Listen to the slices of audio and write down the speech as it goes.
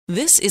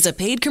This is a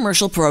paid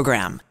commercial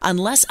program.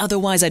 Unless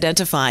otherwise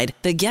identified,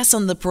 the guests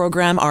on the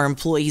program are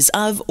employees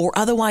of or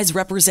otherwise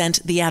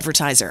represent the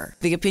advertiser.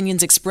 The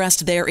opinions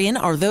expressed therein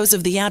are those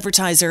of the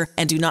advertiser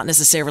and do not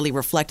necessarily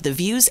reflect the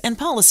views and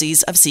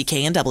policies of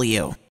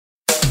CKNW.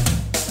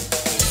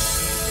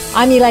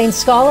 I'm Elaine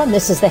Scala, and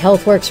this is the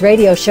HealthWorks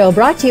radio show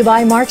brought to you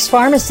by Mark's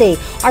Pharmacy.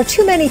 Are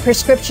too many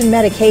prescription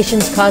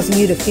medications causing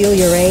you to feel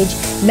your age?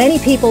 Many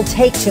people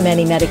take too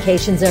many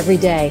medications every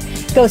day.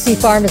 Go see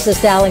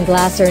pharmacist Alan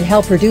Glasser and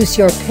help reduce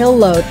your pill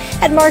load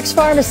at Mark's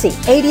Pharmacy,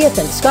 80th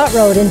and Scott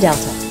Road in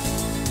Delta.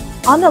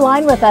 On the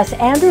line with us,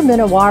 Andrew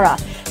Minowara,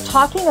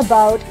 talking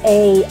about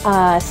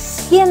a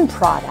skin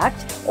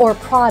product or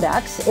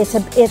products.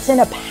 It's in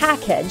a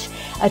package.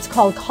 It's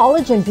called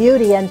Collagen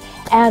Beauty.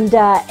 And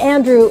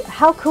Andrew,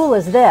 how cool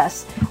is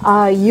this?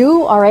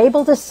 You are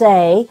able to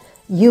say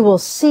you will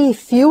see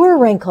fewer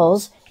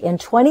wrinkles in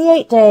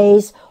 28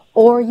 days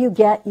or you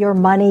get your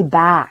money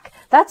back.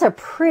 That's a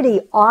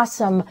pretty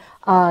awesome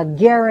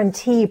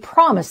guarantee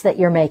promise that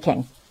you're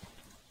making.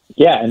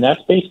 Yeah, and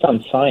that's based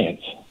on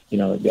science.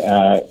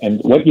 And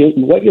what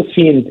you'll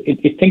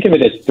see think of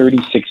it as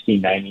 30, 60,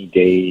 90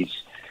 days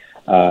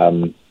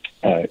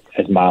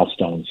as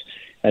milestones.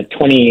 At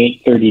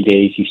 28, 30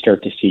 days, you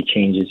start to see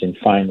changes in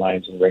fine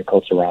lines and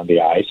wrinkles around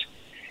the eyes.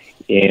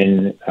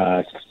 In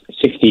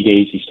 60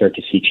 days, you start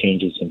to see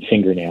changes in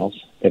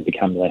fingernails that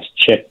become less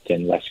chipped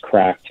and less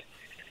cracked.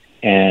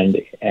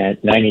 And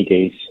at 90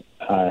 days,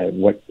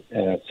 what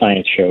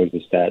science shows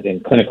is that in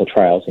clinical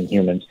trials in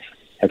humans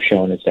have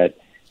shown is that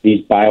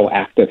these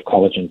bioactive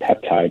collagen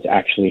peptides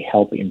actually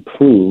help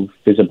improve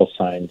visible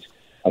signs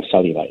of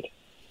cellulite.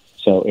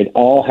 So it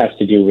all has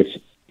to do with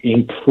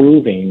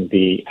improving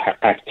the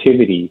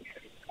activity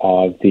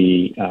of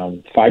the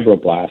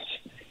fibroblasts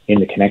in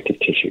the connective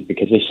tissue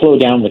because they slow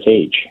down with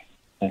age.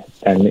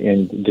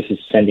 And this is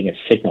sending a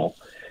signal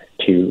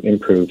to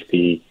improve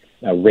the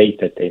rate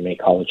that they make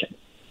collagen.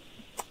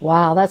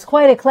 Wow, that's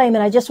quite a claim.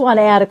 And I just want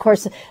to add, of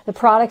course, the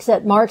products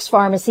at Mark's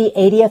Pharmacy,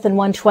 80th and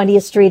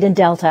 120th Street in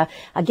Delta.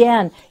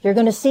 Again, you're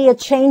going to see a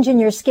change in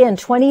your skin,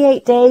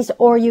 28 days,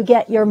 or you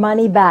get your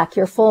money back,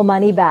 your full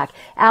money back.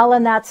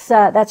 Alan,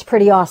 that's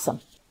pretty awesome.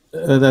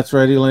 That's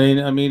right, Elaine.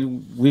 I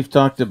mean, we've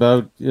talked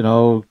about,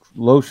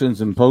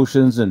 lotions and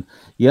potions, and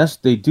yes,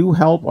 they do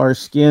help our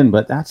skin,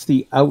 but that's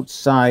the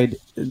outside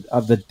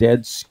of the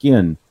dead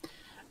skin.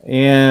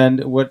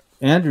 And what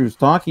Andrew's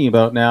talking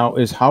about now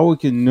is how we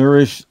can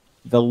nourish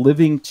the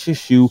living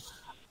tissue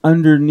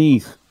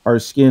underneath our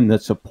skin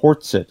that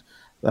supports it.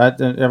 That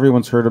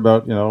everyone's heard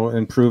about,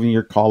 improving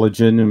your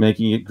collagen and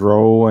making it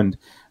grow, and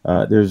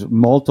there's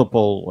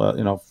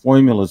multiple,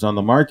 formulas on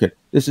the market.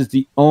 This is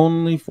the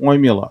only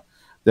formula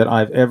that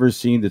I've ever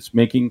seen that's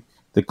making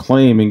the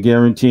claim and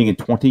guaranteeing in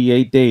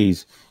 28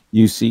 days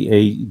you see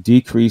a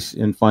decrease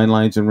in fine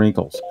lines and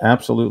wrinkles.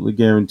 Absolutely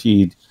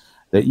guaranteed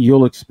that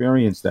you'll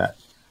experience that.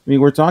 I mean,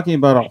 we're talking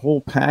about a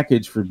whole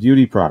package for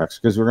beauty products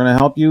because we're going to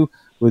help you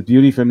with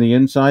beauty from the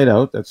inside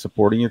out. That's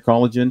supporting your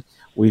collagen.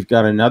 We've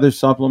got another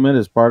supplement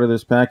as part of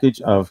this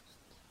package of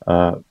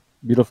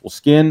beautiful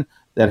skin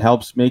that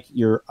helps make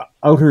your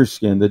outer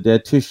skin, the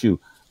dead tissue,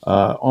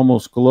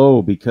 almost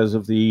glow because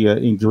of the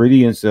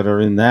ingredients that are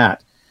in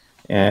that.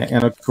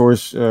 And of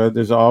course,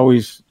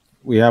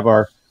 we have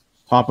our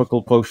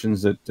topical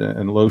potions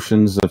and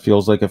lotions that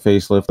feels like a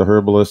facelift, the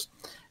Herbalist,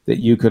 that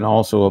you can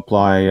also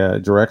apply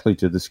directly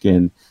to the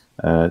skin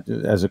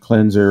as a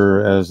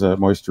cleanser, as a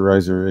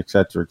moisturizer, et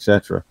cetera, et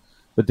cetera.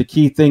 But the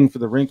key thing for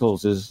the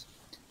wrinkles is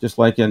just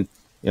like in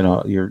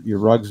your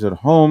rugs at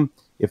home.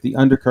 If the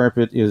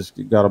undercarpet is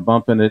got a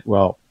bump in it,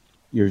 well,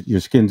 your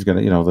skin's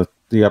gonna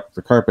the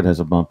carpet has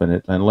a bump in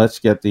it, and let's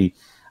get the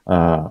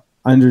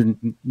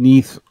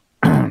underneath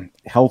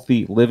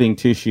healthy living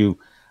tissue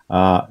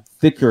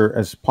thicker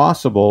as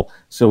possible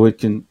so it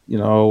can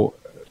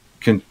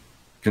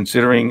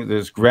considering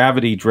there's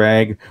gravity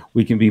drag,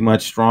 we can be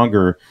much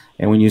stronger.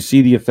 And when you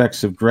see the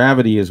effects of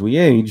gravity as we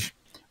age,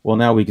 well,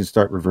 now we can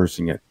start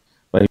reversing it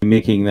by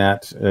making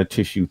that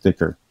tissue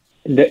thicker.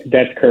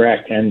 That's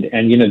correct. And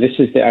this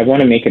is I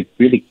want to make a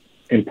really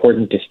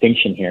important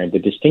distinction here. The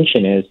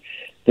distinction is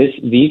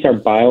these are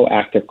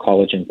bioactive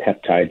collagen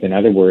peptides. In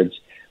other words,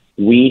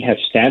 we have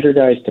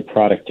standardized the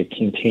product to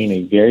contain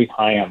a very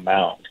high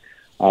amount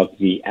of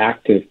the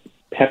active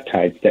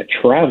peptides that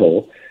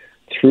travel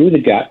through the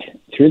gut,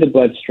 through the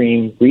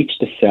bloodstream, reach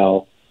the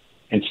cell,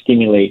 and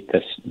stimulate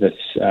this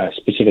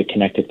specific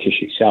connective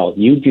tissue cell.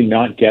 You do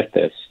not get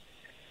this,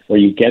 or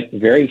you get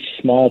very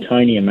small,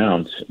 tiny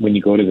amounts when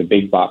you go to the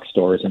big box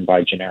stores and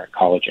buy generic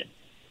collagen.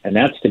 And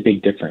that's the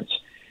big difference.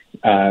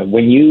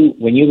 When you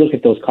look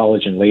at those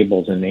collagen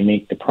labels and they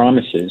make the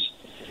promises,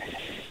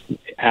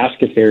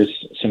 ask if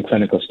there's some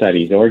clinical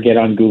studies, or get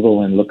on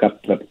Google and look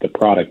up the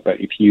product. But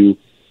if you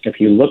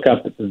look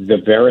up the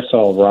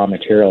Verisol raw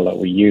material that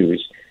we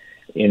use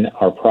in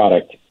our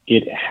product,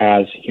 it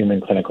has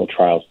human clinical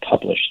trials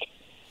published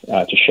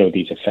to show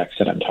these effects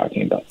that I'm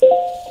talking about.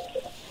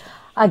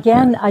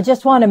 Again, I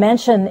just want to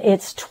mention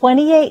it's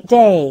 28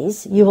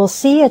 days. You will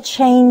see a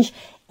change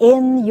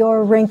in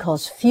your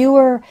wrinkles,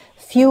 fewer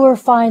fewer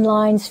fine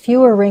lines,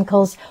 fewer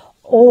wrinkles,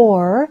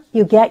 or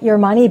you get your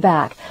money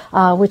back,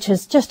 which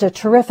is just a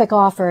terrific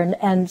offer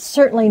and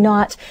certainly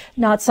not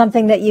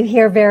something that you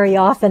hear very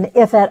often,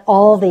 if at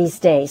all, these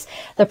days.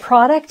 The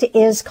product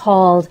is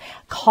called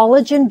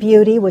Collagen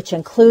Beauty, which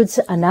includes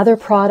another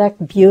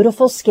product,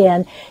 Beautiful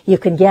Skin. You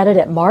can get it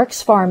at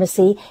Mark's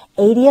Pharmacy,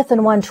 80th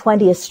and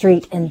 120th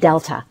Street in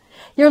Delta.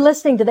 You're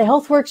listening to the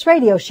HealthWorks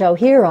radio show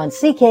here on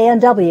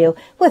CKNW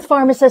with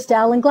pharmacist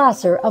Alan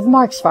Glasser of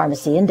Mark's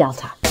Pharmacy in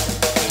Delta.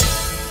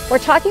 We're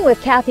talking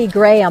with Kathy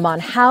Graham on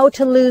how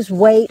to lose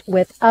weight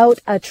without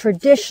a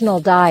traditional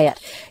diet.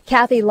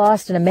 Kathy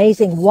lost an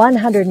amazing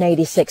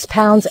 186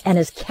 pounds and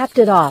has kept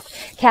it off.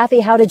 Kathy,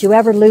 how did you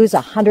ever lose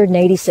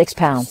 186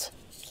 pounds?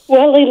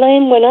 Well,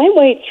 Elaine, when I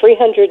weighed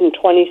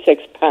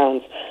 326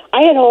 pounds,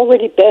 I had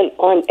already been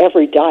on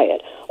every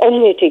diet,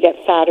 only to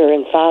get fatter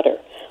and fatter.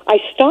 I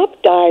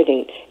stopped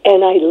dieting,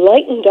 and I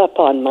lightened up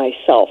on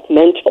myself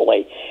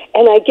mentally,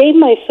 and I gave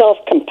myself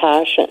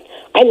compassion.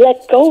 I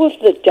let go of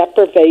the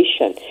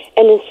deprivation,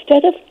 and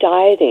instead of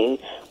dieting,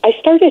 I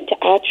started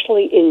to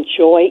actually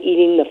enjoy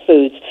eating the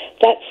foods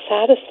that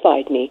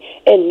satisfied me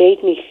and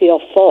made me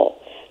feel full.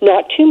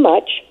 Not too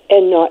much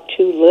and not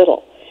too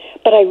little.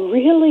 But I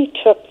really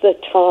took the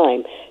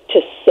time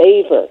to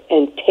savor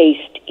and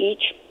taste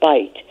each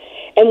bite.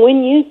 And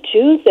when you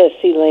do this,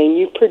 Elaine,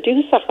 you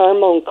produce a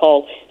hormone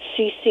called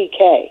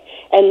CCK,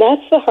 and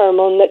that's the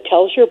hormone that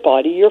tells your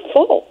body you're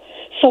full.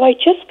 So I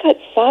just got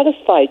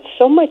satisfied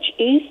so much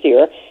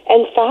easier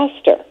and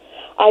faster.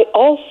 I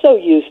also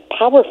use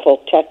powerful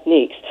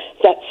techniques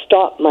that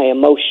stop my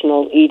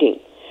emotional eating.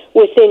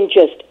 Within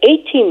just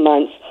 18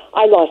 months,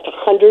 I lost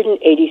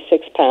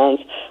 186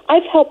 pounds.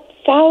 I've helped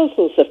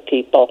thousands of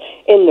people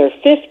in their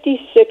 50s,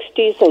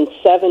 60s, and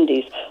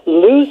 70s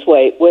lose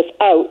weight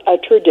without a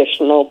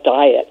traditional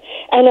diet.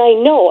 And I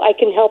know I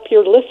can help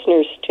your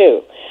listeners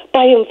too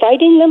by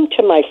inviting them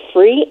to my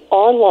free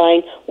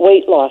online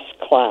weight loss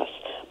class.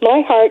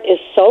 My heart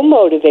is so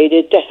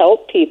motivated to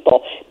help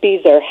people be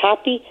their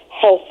happy,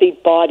 healthy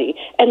body,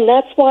 and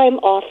that's why I'm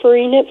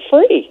offering it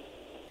free.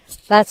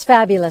 That's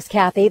fabulous,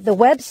 Kathy. The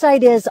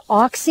website is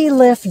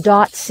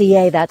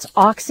oxylift.ca. That's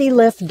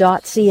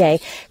oxylift.ca.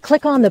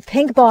 Click on the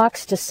pink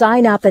box to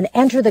sign up and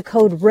enter the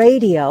code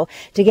RADIO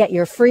to get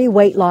your free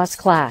weight loss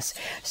class.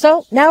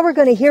 So now we're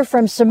going to hear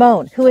from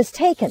Simone, who has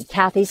taken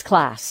Kathy's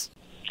class.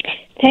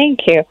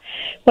 Thank you.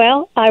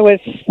 Well, I was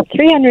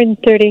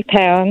 330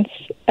 pounds,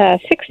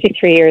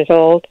 63 years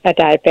old, a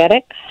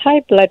diabetic, high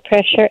blood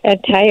pressure, and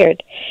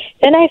tired.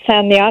 Then I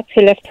found the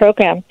OxyLift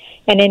program,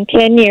 and in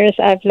 10 years,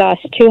 I've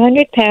lost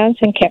 200 pounds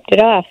and kept it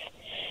off.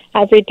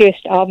 I've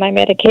reduced all my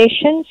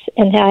medications,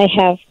 and I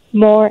have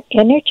more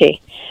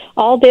energy.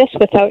 All this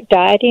without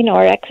dieting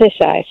or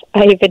exercise.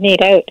 I even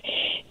eat out.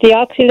 The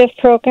OxyLift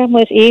program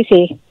was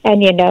easy,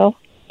 and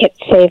it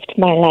saved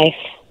my life,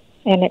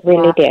 and it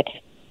really did.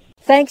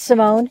 Thanks,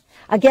 Simone.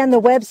 Again,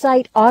 the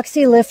website,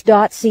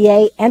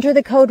 oxylift.ca. Enter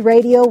the code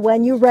RADIO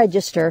when you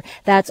register.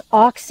 That's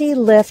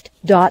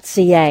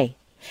oxylift.ca.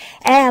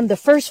 And the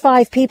first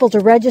 5 people to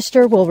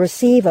register will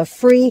receive a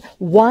free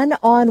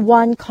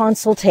one-on-one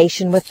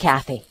consultation with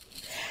Kathy.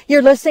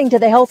 You're listening to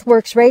the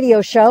HealthWorks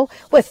radio show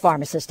with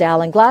pharmacist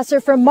Alan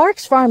Glasser from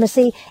Mark's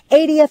Pharmacy,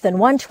 80th and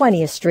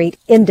 120th Street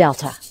in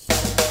Delta.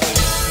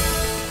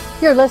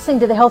 You're listening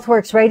to the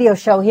HealthWorks radio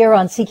show here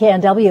on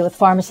CKNW with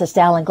pharmacist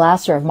Alan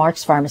Glasser of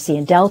Mark's Pharmacy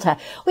in Delta.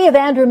 We have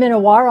Andrew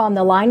Minowara on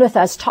the line with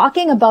us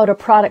talking about a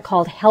product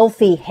called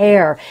Healthy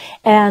Hair.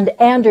 And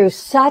Andrew,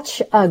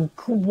 such a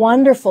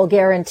wonderful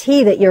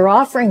guarantee that you're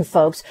offering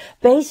folks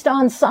based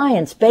on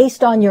science,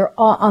 based on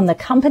on the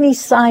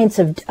company's science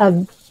of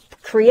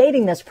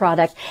creating this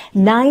product.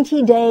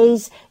 90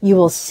 days, you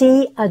will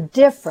see a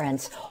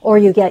difference or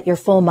you get your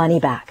full money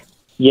back.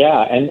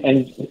 Yeah, and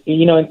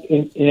in a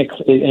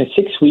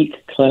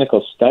 6-week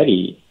clinical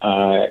study,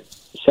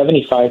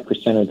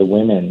 75% of the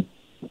women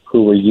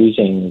who were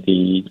using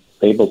the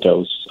label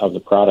dose of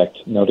the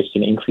product noticed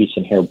an increase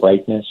in hair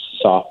brightness,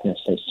 softness,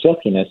 and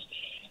silkiness,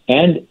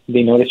 and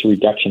they noticed a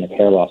reduction of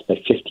hair loss by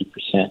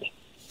 50%.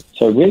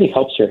 So it really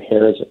helps your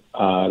hair's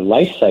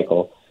life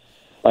cycle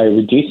by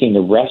reducing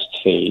the rest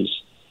phase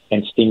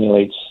and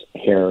stimulates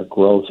hair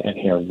growth and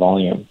hair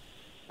volume.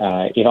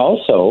 It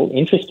also,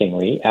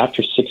 interestingly,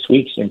 after 6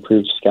 weeks,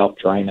 improves scalp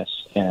dryness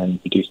and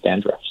reduced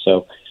dandruff.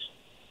 So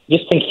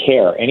just think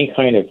hair, any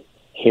kind of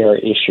hair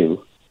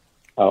issue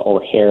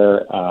or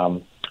hair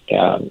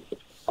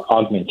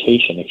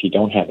augmentation, if you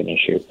don't have an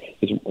issue,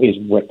 is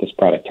what this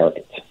product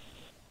targets.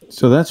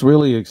 So that's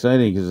really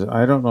exciting because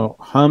I don't know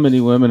how many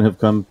women have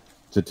come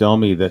to tell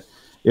me that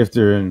if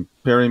they're in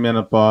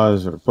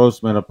perimenopause or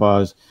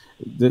postmenopause,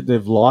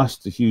 they've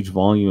lost a huge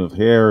volume of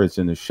hair. It's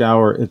in the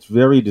shower. It's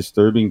very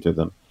disturbing to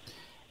them.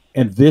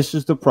 And this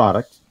is the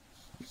product,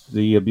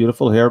 the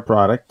Beautiful Hair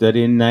product, that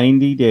in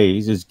 90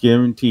 days is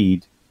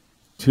guaranteed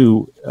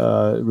to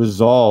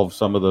resolve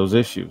some of those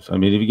issues. I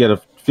mean, if you get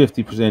a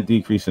 50%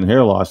 decrease in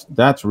hair loss,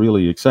 that's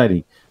really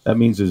exciting. That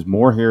means there's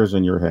more hairs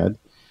on your head,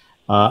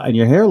 and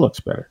your hair looks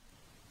better.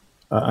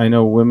 I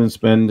know women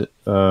spend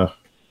a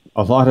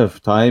lot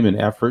of time and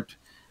effort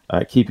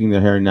keeping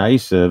their hair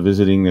nice,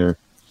 visiting their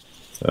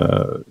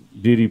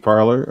beauty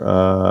parlor,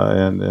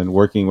 and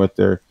working with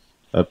their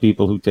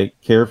people who take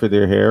care for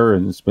their hair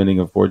and spending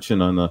a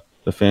fortune on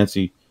the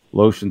fancy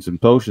lotions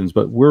and potions.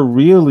 But we're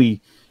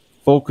really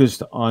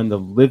focused on the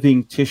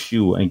living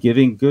tissue and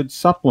giving good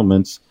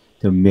supplements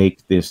to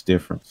make this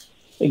difference.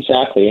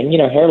 Exactly. And,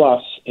 hair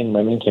loss in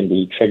women can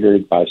be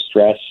triggered by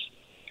stress,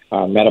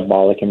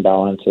 metabolic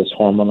imbalances,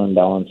 hormone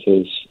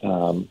imbalances,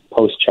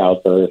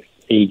 post-childbirth,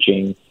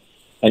 aging,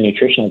 and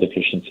nutritional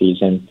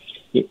deficiencies. And,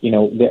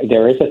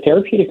 there is a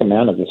therapeutic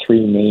amount of the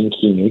three main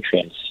key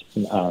nutrients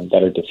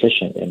that are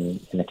deficient in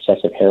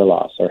excessive hair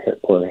loss or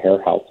poor hair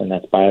health, and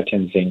that's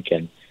biotin, zinc,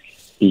 and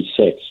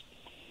B6.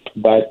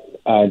 But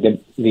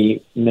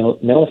the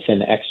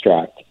Millicin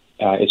extract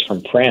is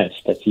from France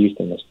that's used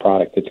in this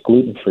product. It's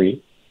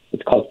gluten-free.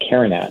 It's called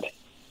Carinat,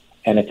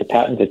 and it's a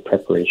patented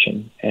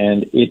preparation.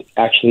 And it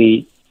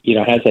actually,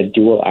 has a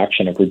dual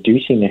action of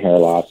reducing the hair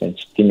loss and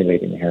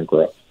stimulating the hair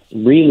growth.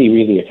 Really,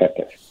 really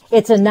effective.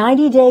 It's a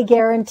 90-day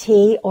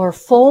guarantee or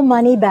full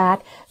money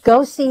back.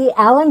 Go see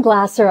Alan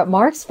Glasser at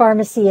Mark's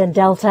Pharmacy in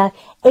Delta,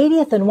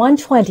 80th and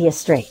 120th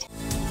Street.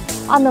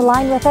 On the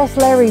line with us,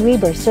 Larry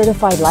Weber,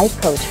 certified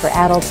life coach for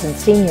adults and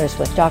seniors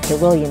with Dr.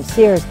 William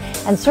Sears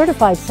and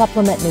certified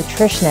supplement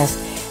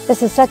nutritionist.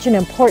 This is such an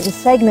important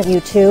segment, you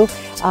two,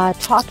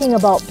 talking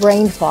about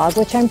brain fog,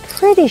 which I'm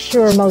pretty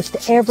sure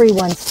most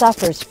everyone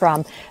suffers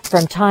from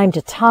time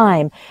to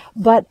time.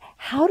 But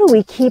how do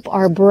we keep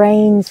our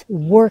brains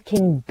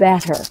working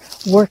better,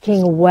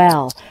 working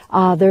well?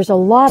 There's a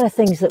lot of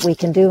things that we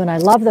can do, and I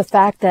love the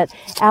fact that,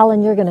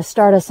 Alan, you're going to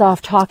start us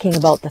off talking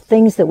about the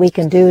things that we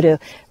can do to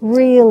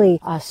really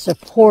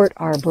support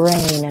our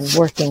brain and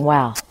working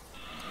well.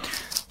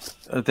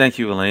 Thank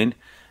you, Elaine.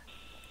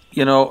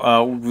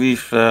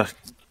 We've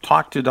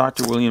talked to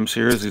Dr. William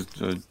Sears,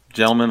 who's a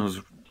gentleman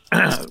who's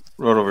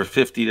wrote over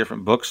 50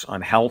 different books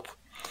on health.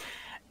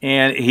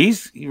 And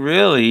he's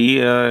really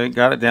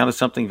got it down to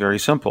something very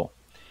simple.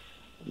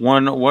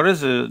 What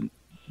is the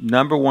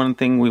number one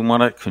thing we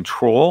want to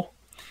control?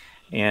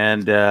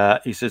 And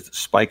he says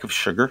spike of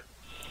sugar.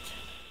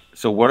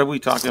 So what are we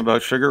talking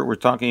about sugar? We're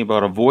talking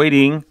about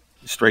avoiding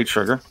straight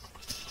sugar.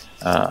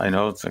 I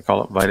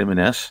call it vitamin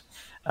S.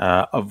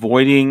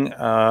 Avoiding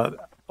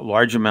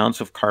large amounts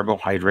of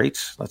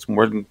carbohydrates. That's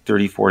more than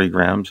 30, 40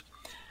 grams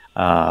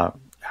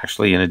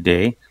actually in a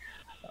day.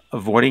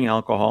 Avoiding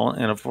alcohol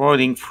and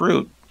avoiding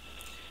fruit,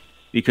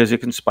 because it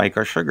can spike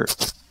our sugar.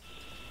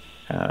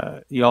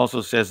 He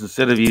also says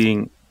instead of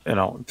eating,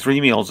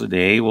 3 meals a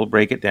day, we'll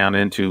break it down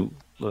into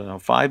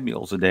 5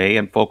 meals a day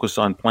and focus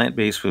on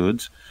plant-based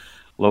foods,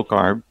 low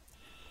carb,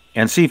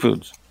 and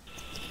seafoods.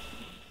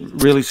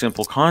 Really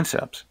simple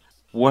concepts.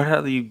 What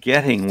are you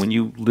getting when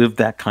you live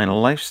that kind of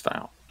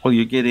lifestyle? Well,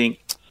 you're getting,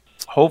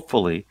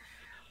 hopefully,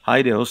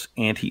 high-dose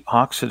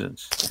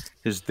antioxidants,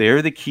 because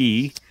they're the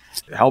key.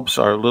 It helps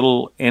our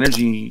little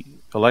energy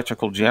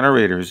electrical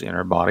generators in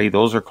our body.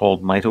 Those are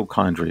called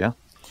mitochondria.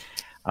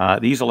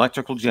 These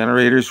electrical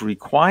generators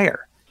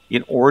require,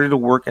 in order to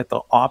work at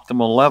the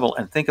optimal level,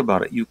 and think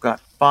about it, you've got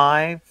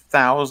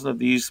 5,000 of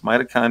these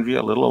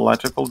mitochondria, little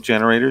electrical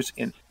generators,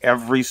 in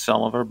every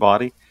cell of our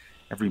body,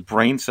 every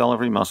brain cell,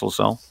 every muscle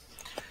cell.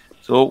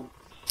 So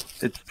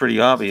it's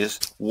pretty obvious.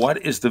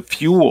 What is the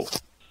fuel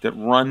that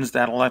runs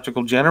that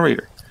electrical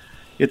generator?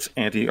 It's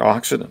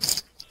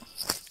antioxidants.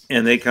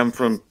 And they come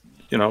from,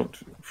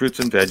 fruits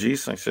and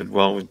veggies. I said,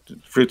 well,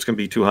 fruits can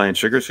be too high in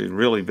sugar, so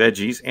really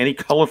veggies, any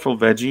colorful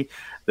veggie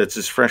that's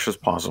as fresh as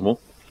possible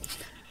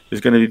is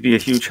going to be a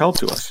huge help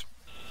to us.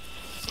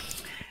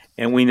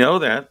 And we know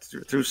that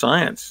through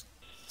science.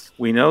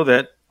 We know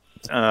that,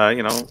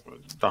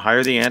 the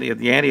higher the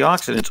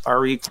antioxidants are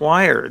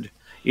required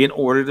in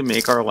order to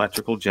make our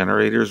electrical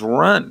generators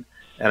run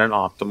at an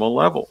optimal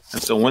level.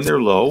 And so when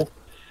they're low,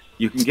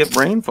 you can get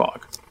brain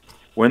fog.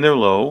 When they're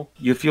low,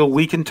 you feel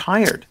weak and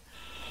tired.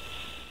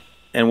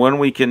 And when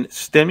we can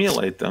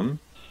stimulate them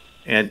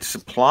and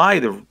supply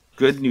the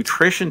good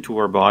nutrition to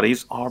our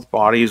bodies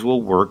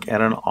will work at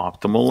an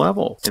optimal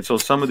level. And so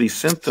some of these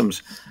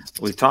symptoms,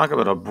 we talk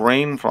about a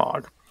brain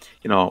fog,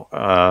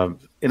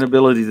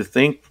 inability to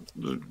think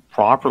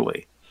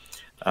properly.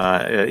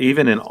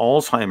 Even in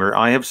Alzheimer,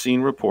 I have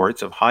seen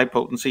reports of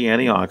high-potency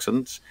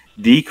antioxidants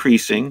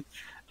decreasing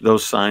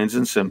those signs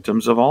and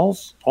symptoms of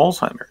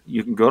Alzheimer.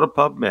 You can go to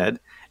PubMed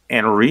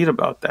and read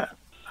about that.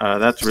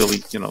 That's really,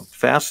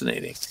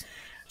 fascinating.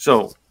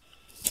 So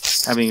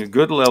having a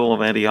good level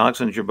of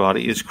antioxidants in your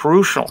body is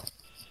crucial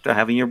to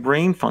having your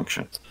brain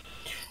function.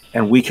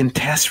 And we can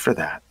test for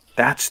that.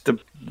 That's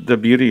the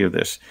beauty of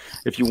this.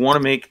 If you want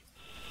to make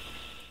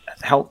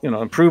health,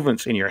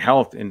 improvements in your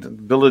health and the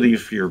ability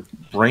for your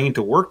brain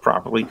to work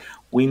properly,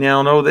 we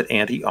now know that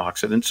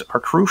antioxidants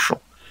are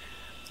crucial.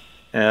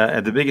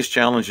 And the biggest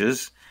challenge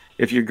is,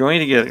 if you're going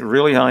to get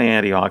really high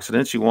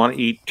antioxidants, you want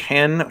to eat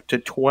 10 to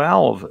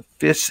 12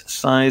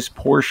 fist-sized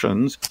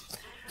portions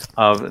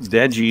of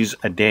veggies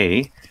a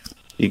day.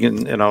 You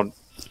can,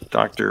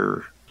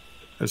 Dr.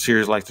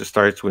 Sears likes to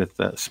start with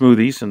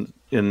smoothies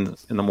in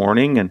the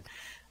morning, and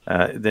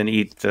then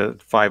eat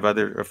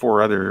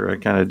four other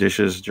kind of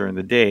dishes during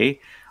the day,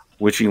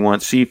 which you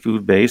want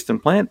seafood-based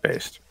and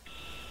plant-based.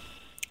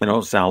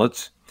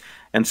 Salads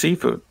and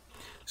seafood.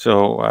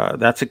 So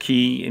that's a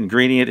key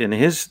ingredient in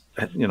his,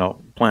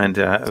 plan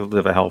to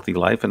live a healthy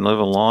life and live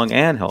a long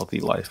and healthy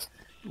life.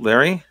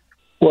 Larry?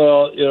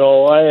 Well,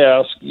 I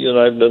ask,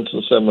 I've done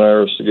some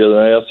seminars together,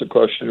 and I ask the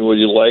question, would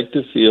you like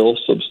to feel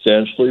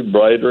substantially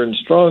brighter and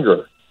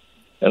stronger?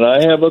 And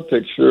I have a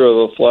picture of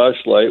a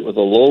flashlight with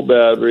a low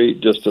battery,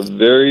 just a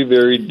very,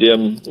 very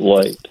dim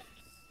light.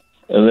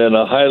 And then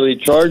a highly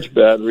charged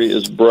battery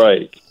is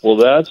bright. Well,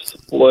 that's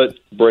what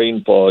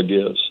brain fog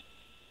is.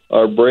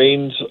 Our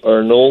brains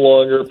are no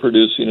longer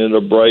producing at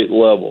a bright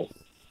level.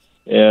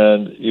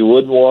 And you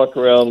wouldn't want to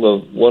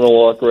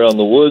walk around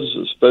the woods,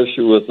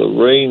 especially with the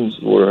rains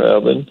we're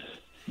having,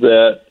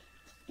 that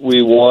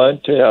we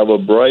want to have a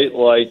bright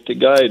light to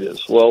guide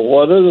us. Well,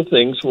 what are the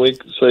things we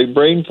say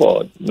brain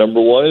fog? Number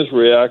one is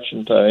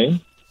reaction time,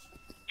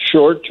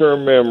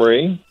 short-term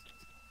memory,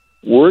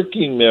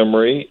 working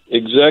memory,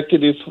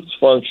 executive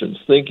functions,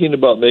 thinking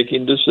about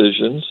making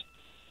decisions,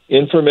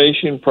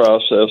 information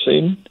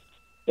processing,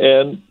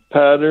 and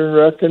pattern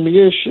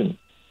recognition.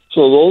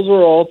 So those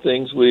are all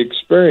things we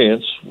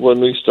experience when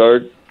we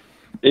start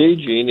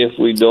aging if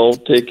we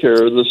don't take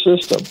care of the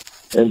system.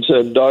 And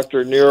so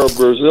Dr. Nero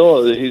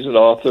Brazil, he's an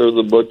author of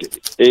the book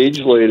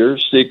Age Later,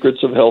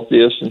 Secrets of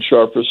Healthiest and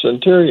Sharpest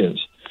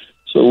Centurions.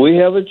 So we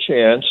have a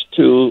chance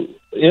to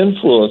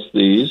influence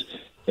these,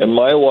 and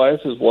my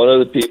wife is one of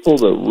the people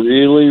that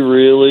really,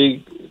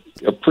 really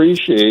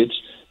appreciates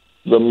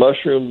the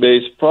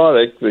mushroom-based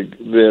product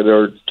that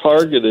are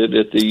targeted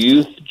at the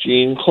youth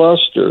gene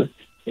cluster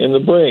in the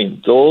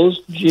brain. Those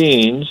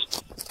genes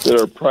that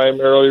are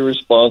primarily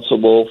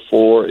responsible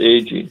for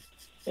aging.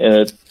 And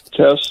it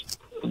tests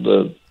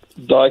the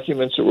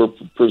documents that were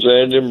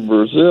presented in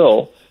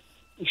Brazil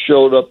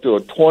showed up to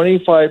a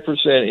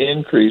 25%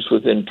 increase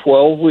within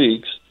 12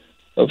 weeks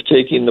of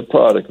taking the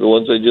product, the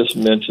ones I just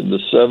mentioned, the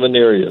 7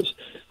 areas.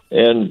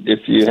 And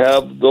if you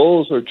have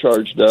those are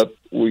charged up,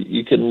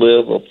 you can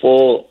live a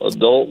full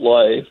adult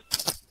life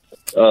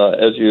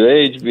as you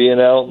age, being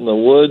out in the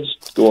woods,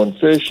 going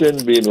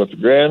fishing, being with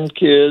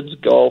grandkids,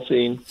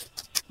 golfing.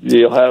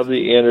 You'll have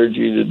the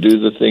energy to do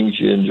the things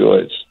you enjoy.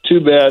 It's too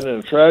bad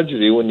and a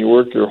tragedy when you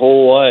work your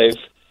whole life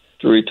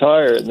to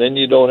retire and then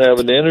you don't have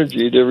an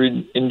energy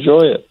to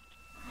enjoy it.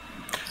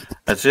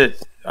 That's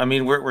it. I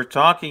mean, we're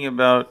talking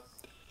about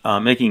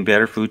making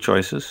better food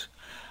choices,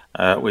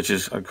 which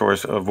is, of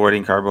course,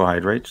 avoiding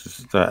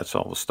carbohydrates. That's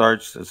all the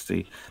starch. That's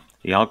the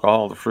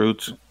alcohol, the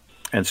fruits,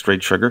 and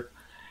straight sugar.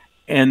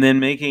 And then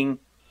making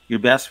your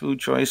best food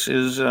choice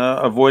is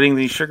avoiding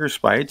these sugar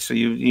spikes. So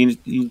you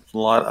eat a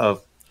lot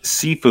of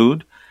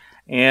seafood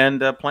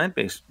and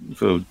plant-based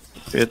food.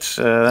 That's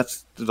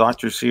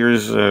Dr.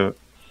 Sears'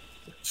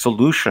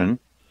 solution,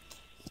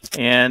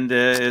 and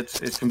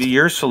it can be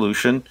your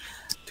solution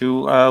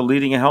to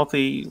leading a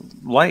healthy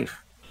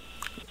life.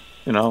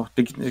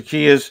 The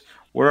key is,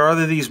 what are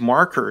these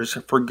markers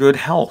for good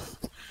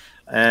health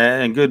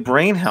and good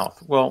brain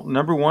health? Well,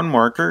 number one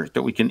marker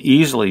that we can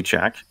easily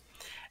check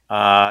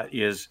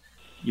is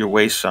your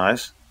waist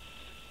size.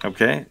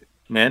 Okay,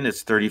 men,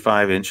 it's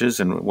 35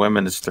 inches, and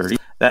women, it's 30.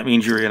 That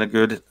means you're in a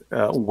good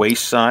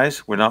waist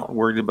size. We're not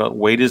worried about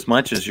weight as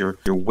much as your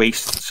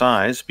waist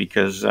size,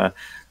 because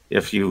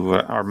if you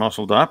are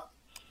muscled up,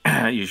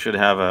 you should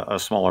have a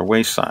smaller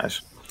waist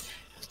size.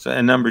 So,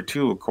 and number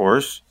two, of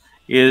course,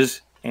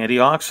 is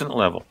antioxidant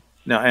level.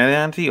 Now,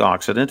 an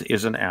antioxidant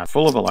is an atom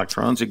full of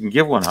electrons. It can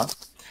give one up,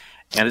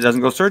 and it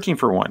doesn't go searching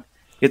for one.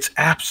 It's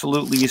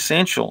absolutely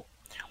essential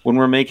when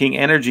we're making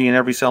energy in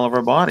every cell of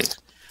our bodies.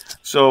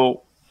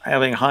 So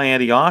having high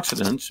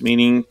antioxidants,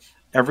 meaning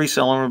every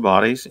cell in our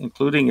bodies,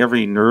 including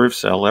every nerve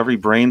cell, every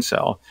brain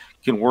cell,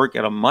 can work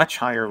at a much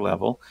higher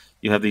level.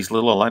 You have these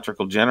little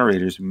electrical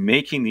generators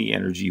making the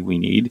energy we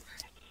need.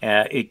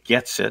 It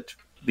gets it.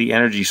 The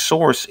energy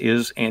source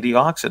is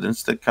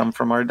antioxidants that come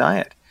from our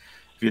diet.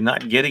 If you're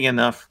not getting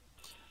enough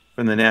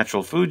from the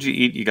natural foods you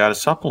eat, you got to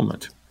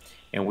supplement.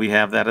 And we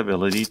have that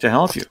ability to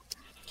help you.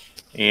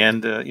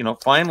 And,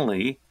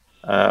 finally,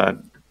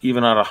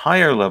 even at a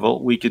higher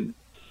level, we can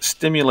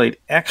stimulate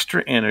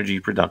extra energy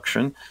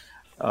production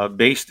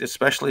based,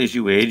 especially as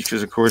you age,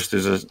 because, of course,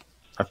 there's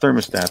a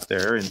thermostat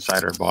there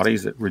inside our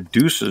bodies that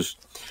reduces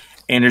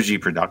energy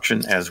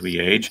production as we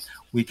age.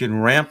 We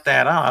can ramp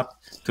that up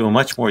to a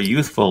much more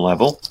youthful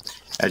level.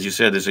 As you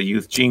said, there's a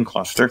youth gene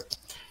cluster,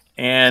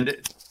 and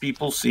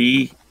people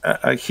see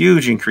a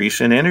huge increase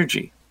in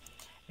energy.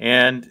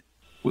 And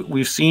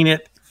we've seen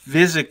it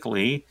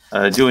physically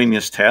doing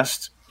this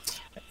test,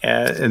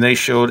 and they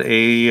showed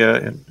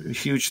a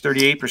huge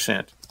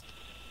 38%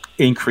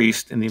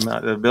 increase in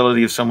the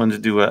ability of someone to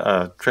do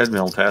a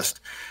treadmill test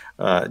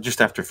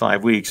just after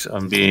 5 weeks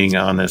on being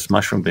on this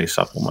mushroom-based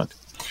supplement.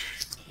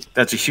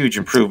 That's a huge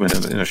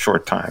improvement in a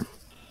short time,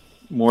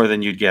 more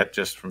than you'd get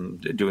just from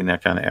doing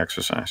that kind of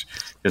exercise.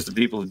 Because the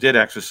people who did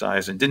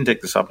exercise and didn't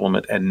take the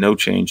supplement had no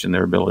change in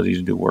their ability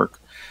to do work.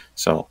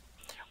 So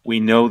we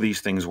know these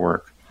things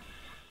work.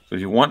 So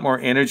if you want more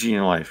energy in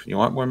your life, you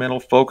want more mental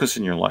focus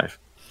in your life,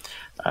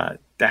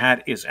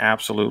 that is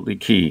absolutely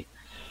key.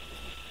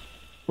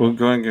 We're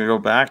going to go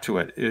back to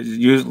it.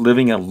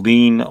 Living a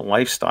lean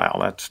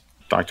lifestyle. That's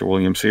Dr.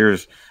 William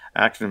Sears'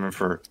 acronym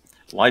for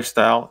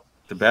lifestyle,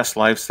 the best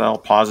lifestyle,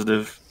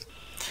 positive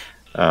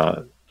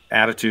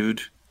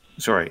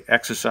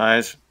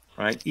exercise,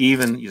 right?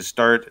 Even you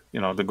start,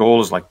 the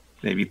goal is like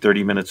maybe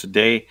 30 minutes a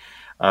day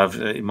of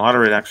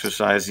moderate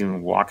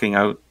exercising, walking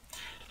out.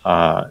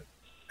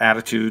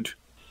 Attitude,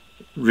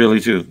 really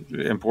too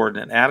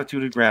important. And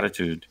attitude of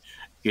gratitude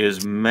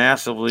is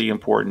massively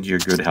important to your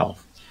good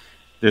health.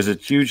 There's a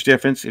huge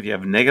difference. If you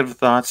have negative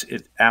thoughts,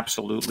 it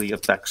absolutely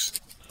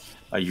affects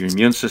your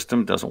immune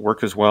system, doesn't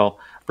work as well,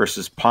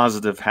 versus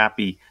positive,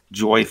 happy,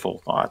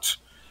 joyful thoughts.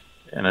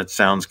 And it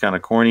sounds kind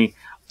of corny,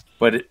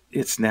 but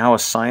it's now a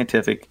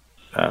scientific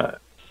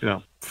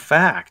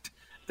fact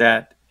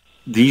that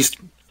these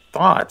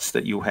thoughts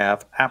that you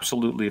have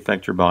absolutely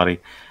affect your body.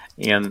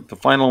 And the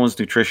final one is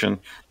nutrition.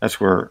 That's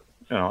where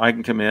I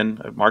can come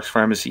in at Mark's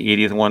Pharmacy,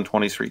 80th and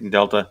 120th Street in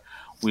Delta.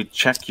 We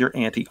check your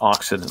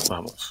antioxidant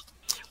levels.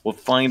 We'll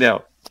find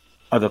out,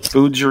 are the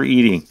foods you're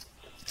eating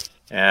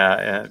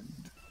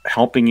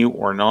helping you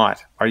or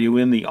not? Are you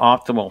in the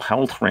optimal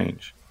health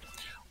range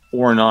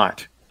or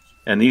not?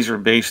 And these are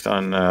based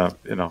on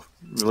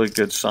really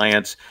good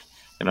science.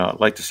 I'd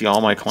like to see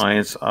all my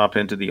clients up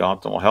into the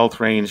optimal health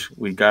range.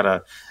 We got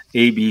a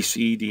A, B,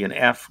 C, D, and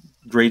F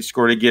grade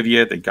score to give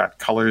you. They got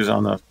colors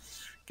on the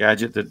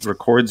gadget that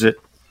records it,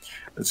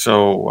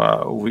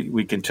 so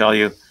we can tell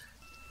you.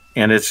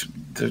 And it's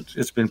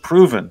been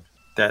proven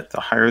that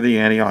the higher the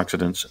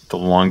antioxidants, the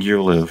longer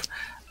you live.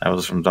 That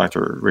was from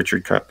Dr.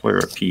 Richard Cutler,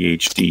 a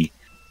PhD.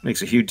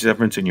 Makes a huge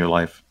difference in your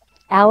life.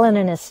 Alan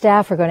and his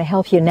staff are going to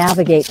help you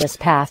navigate this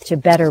path to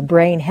better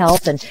brain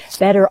health and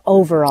better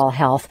overall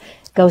health.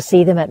 Go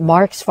see them at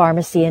Mark's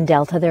Pharmacy in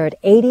Delta. They're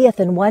at 80th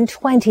and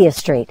 120th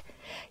Street.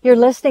 You're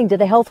listening to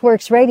the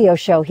HealthWorks radio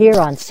show here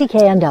on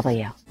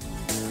CKNW.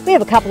 We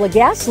have a couple of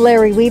guests,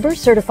 Larry Weber,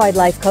 certified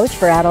life coach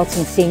for adults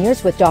and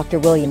seniors with Dr.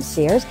 William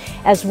Sears,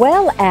 as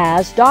well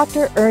as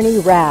Dr. Ernie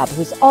Rabb,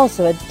 who's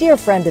also a dear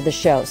friend of the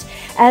show's.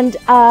 And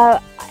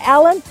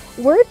Alan,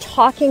 we're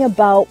talking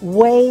about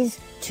ways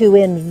to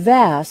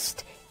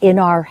invest in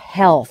our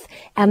health.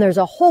 And there's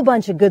a whole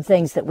bunch of good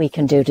things that we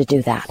can do to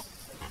do that.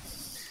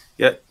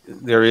 Yeah,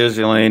 there is,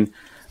 Elaine.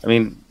 I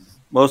mean,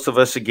 most of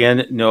us,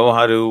 again, know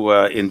how to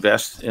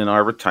invest in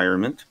our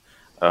retirement.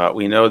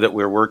 We know that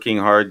we're working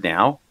hard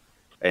now,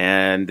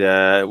 and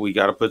we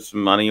got to put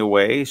some money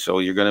away, so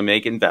you're going to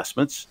make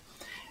investments.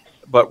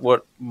 But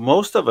what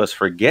most of us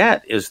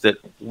forget is that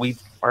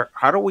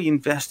how do we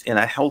invest in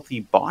a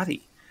healthy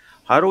body?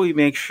 How do we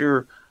make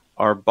sure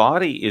our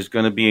body is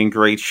going to be in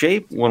great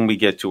shape when we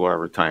get to our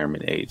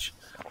retirement age?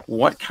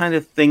 What kind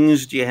of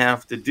things do you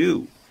have to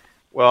do?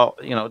 Well,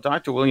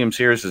 Dr. William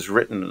Sears has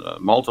written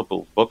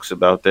multiple books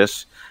about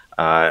this.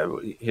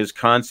 His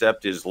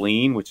concept is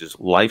lean, which is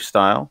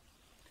lifestyle,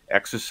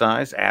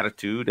 exercise,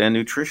 attitude, and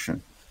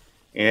nutrition.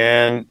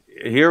 And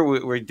here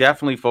we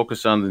definitely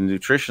focus on the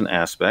nutrition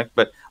aspect,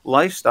 but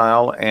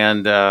lifestyle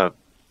and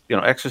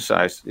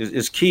exercise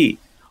is key.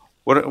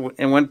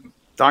 And when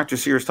Dr.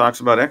 Sears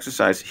talks about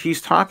exercise,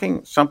 he's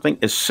talking something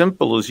as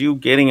simple as you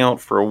getting out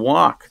for a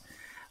walk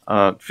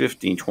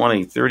 15,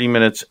 20, 30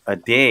 minutes a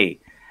day.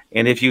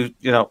 And if you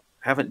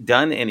haven't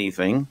done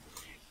anything,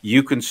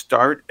 you can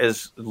start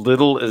as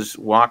little as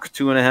walk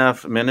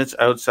 2.5 minutes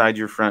outside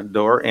your front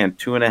door and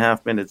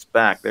 2.5 minutes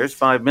back. There's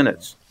 5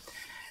 minutes.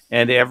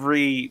 And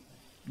every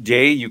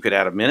day you could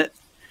add a minute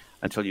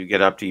until you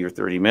get up to your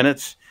 30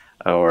 minutes.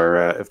 Or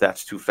if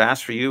that's too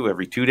fast for you,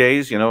 every 2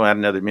 days, add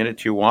another minute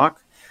to your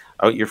walk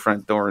out your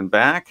front door and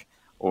back.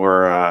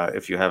 Or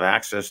if you have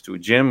access to a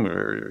gym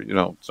or,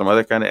 some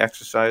other kind of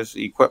exercise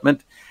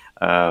equipment,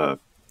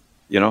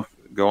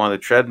 go on the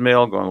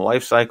treadmill, go on the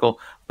life cycle,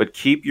 but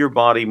keep your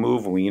body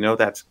moving.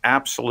 That's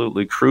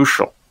absolutely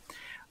crucial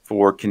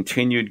for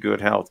continued good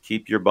health.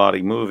 Keep your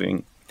body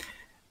moving.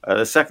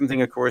 The second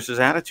thing, of course, is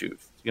attitude.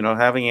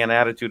 Having an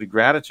attitude of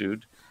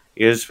gratitude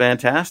is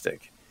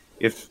fantastic.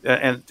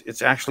 And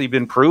it's actually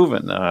been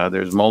proven.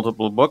 There's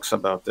multiple books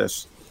about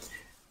this.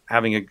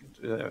 Having an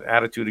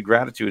attitude of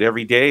gratitude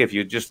every day, if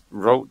you just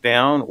wrote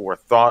down or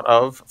thought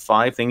of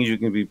 5 things you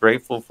can be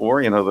grateful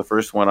for. The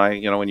first one,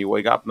 when you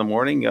wake up in the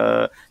morning,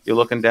 you're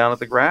looking down at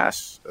the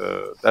grass.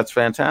 That's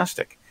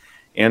fantastic.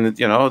 And,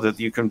 that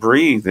you can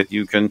breathe, that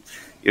you can,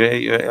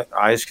 your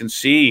eyes can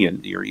see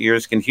and your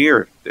ears can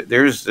hear.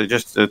 There's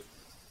just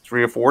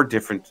 3 or 4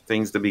 different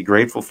things to be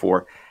grateful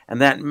for.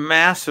 And that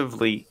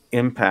massively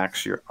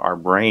impacts our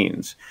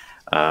brains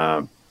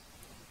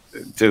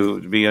to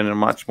be in a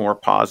much more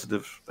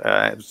positive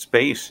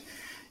space.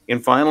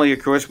 And finally,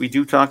 of course, we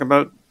do talk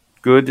about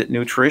good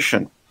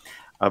nutrition,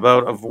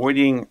 about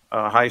avoiding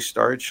high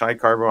starch, high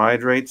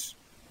carbohydrates.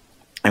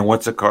 And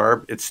what's a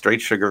carb? It's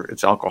straight sugar,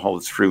 it's alcohol,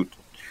 it's fruit.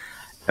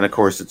 And of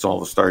course, it's all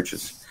the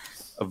starches.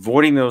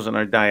 Avoiding those in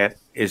our diet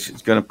is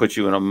going to put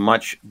you in a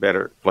much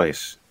better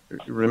place.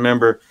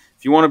 Remember,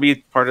 if you want to be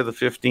part of the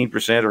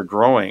 15% or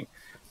growing,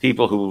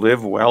 people who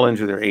live well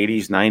into their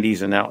 80s,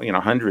 90s, and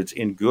now, hundreds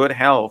in good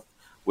health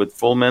with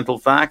full mental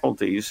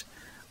faculties.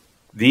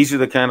 These are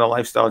the kind of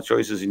lifestyle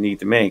choices you need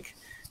to make,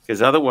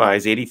 because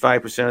otherwise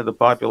 85% of the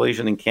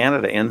population in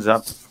Canada ends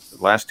up the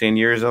last 10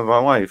 years of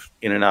our life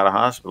in and out of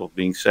hospital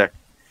being sick.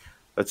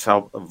 Let's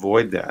help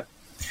avoid that.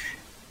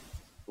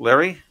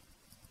 Larry,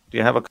 do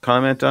you have a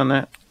comment on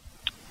that?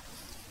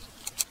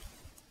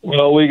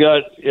 Well, we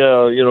got,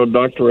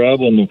 Dr.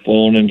 Rab on the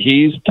phone, and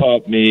he's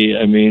taught me,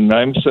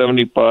 I'm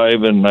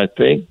 75, and I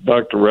think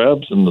Dr.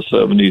 Rab's in the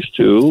 70s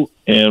too,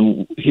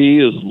 and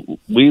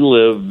we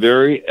live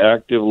very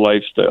active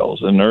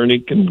lifestyles, and Ernie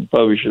can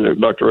probably share,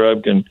 Dr.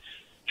 Rab can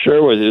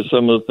share with you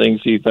some of the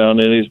things he found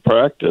in his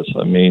practice.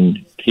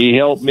 He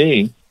helped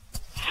me.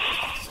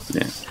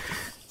 Yeah.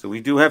 So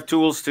we do have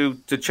tools to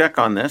check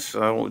on this.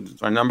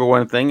 Our number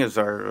one thing is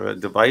our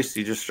device.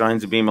 He just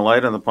shines a beam of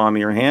light on the palm of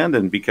your hand,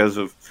 and because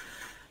of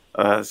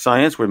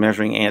science, we're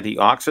measuring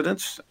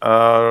antioxidants.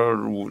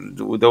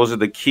 Those are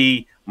the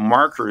key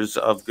markers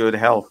of good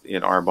health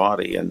in our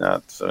body, and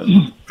that's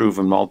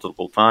proven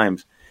multiple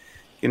times.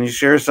 Can you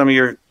share some of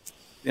your,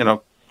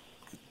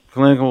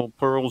 clinical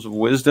pearls of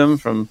wisdom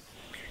from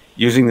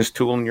using this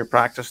tool in your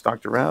practice,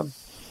 Dr. Rab?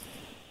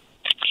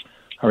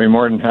 I'd be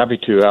more than happy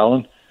to,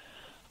 Alan.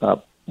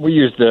 We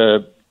use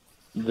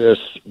this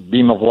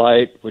beam of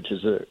light, which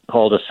is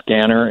called a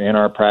scanner, in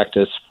our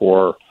practice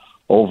for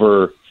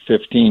over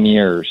 15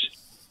 years.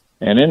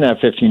 And in that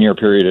 15-year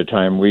period of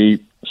time,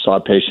 we saw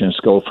patients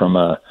go from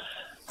a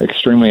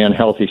extremely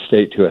unhealthy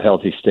state to a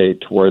healthy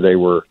state to where they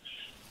were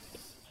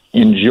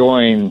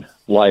enjoying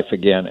life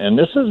again. And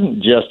this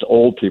isn't just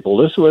old people.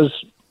 This was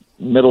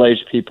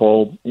middle-aged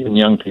people, even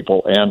young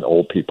people, and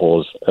old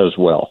people as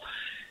well.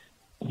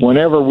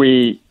 Whenever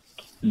we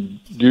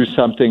do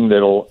something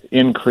that'll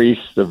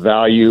increase the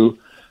value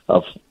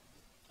of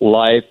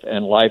life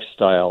and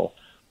lifestyle,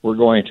 we're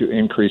going to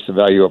increase the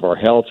value of our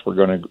health. We're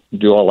going to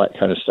do all that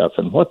kind of stuff.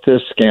 And what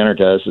this scanner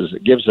does is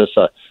it gives us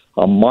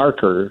a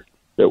marker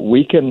that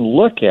we can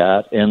look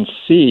at and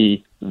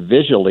see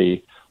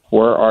visually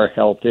where our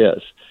health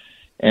is.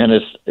 And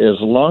as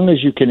long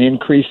as you can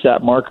increase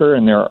that marker,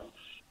 and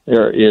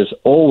there is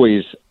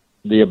always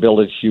the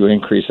ability to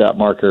increase that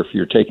marker if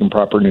you're taking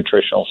proper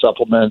nutritional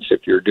supplements,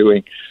 if you're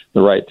doing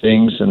the right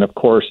things. And of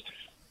course,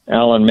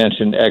 Alan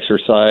mentioned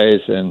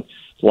exercise and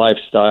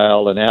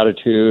lifestyle and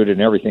attitude and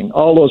everything.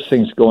 All those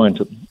things go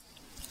into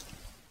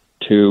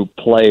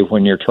play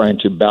when you're trying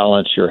to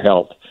balance your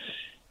health.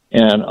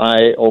 And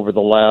I, over the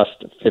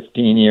last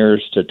 15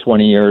 years to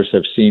 20 years,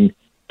 have seen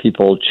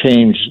people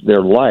change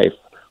their life.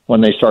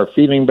 When they start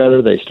feeling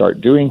better, they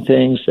start doing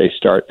things, they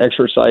start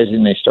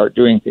exercising, they start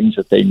doing things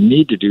that they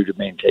need to do to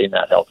maintain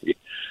that healthy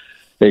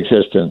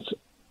existence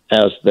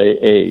as they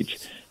age.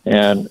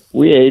 And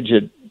we age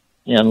it,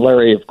 and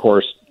Larry, of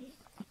course,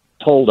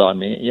 told on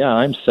me,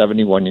 I'm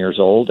 71 years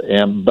old,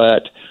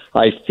 but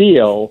I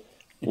feel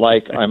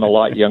like I'm a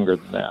lot younger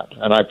than that.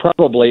 And I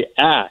probably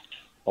act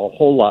a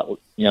whole lot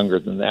younger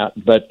than that,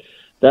 but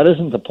that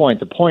isn't the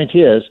point. The point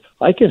is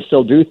I can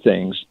still do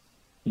things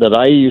that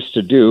I used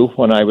to do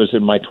when I was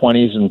in my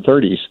 20s and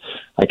 30s.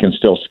 I can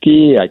still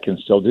ski, I can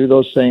still do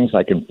those things,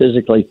 I can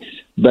physically,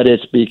 but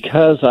it's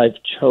because I've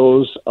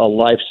chose a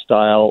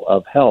lifestyle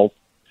of health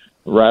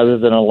rather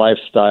than a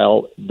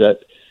lifestyle that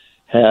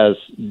has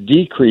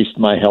decreased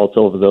my health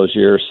over those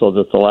years, so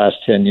that the last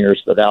 10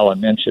 years that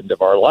Alan mentioned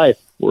of our life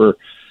were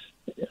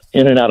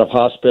in and out of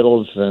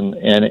hospitals and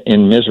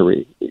in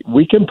misery.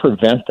 We can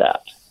prevent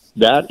that.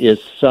 That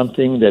is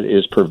something that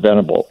is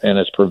preventable, and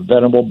it's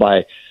preventable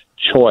by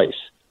choice.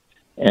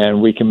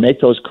 And we can make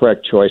those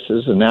correct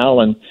choices. And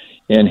Alan,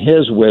 in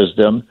his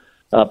wisdom,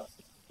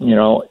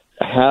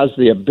 has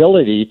the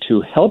ability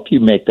to help you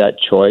make that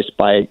choice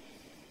by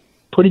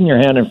putting your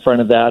hand in front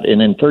of that,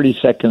 and in 30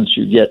 seconds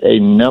you get a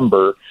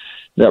number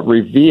that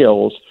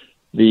reveals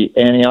the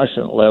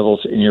antioxidant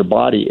levels in your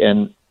body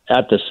and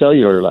at the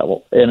cellular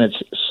level. And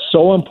it's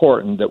so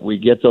important that we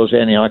get those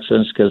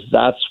antioxidants, because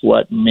that's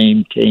what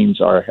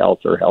maintains our health,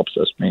 or helps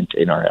us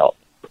maintain our health.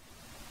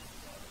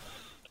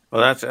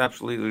 Well, that's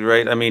absolutely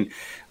right.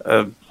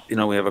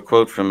 We have a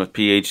quote from a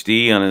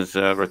PhD on his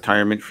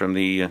retirement from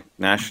the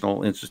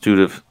National Institute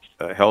of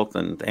Health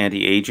and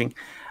Anti-Aging.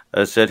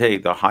 Said, hey,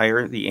 the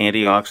higher the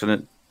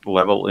antioxidant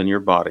level in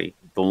your body,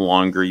 the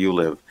longer you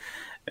live.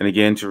 And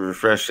again, to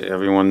refresh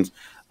everyone,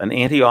 an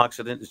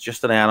antioxidant is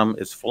just an atom.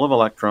 It's full of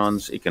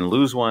electrons. It can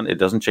lose one. It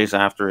doesn't chase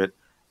after it.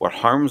 What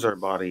harms our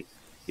body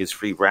is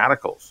free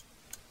radicals,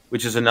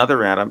 which is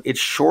another atom. It's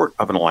short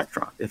of an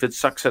electron. If it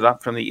sucks it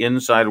up from the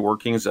inside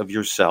workings of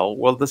your cell,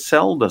 well, the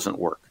cell doesn't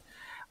work.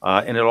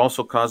 And it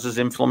also causes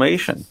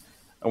inflammation.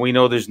 And we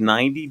know there's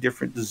 90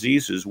 different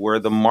diseases where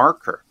the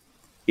marker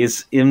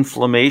is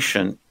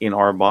inflammation in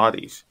our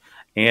bodies.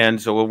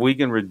 And so if we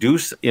can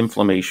reduce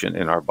inflammation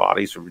in our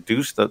bodies,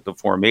 reduce the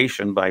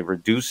formation by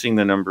reducing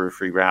the number of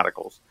free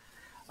radicals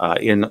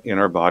in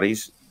our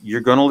bodies,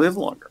 you're going to live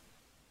longer.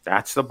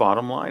 That's the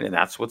bottom line, and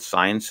that's what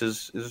science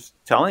is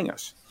telling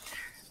us.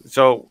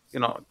 So,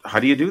 how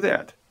do you do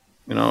that?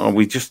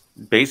 we just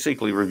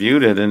basically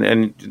reviewed it,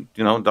 and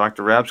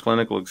Dr. Rabb's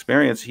clinical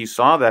experience, he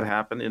saw that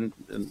happen in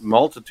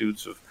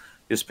multitudes of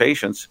his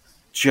patients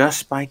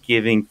just by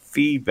giving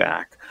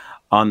feedback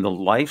on the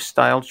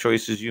lifestyle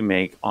choices you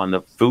make, on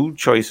the food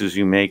choices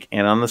you make,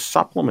 and on the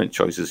supplement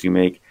choices you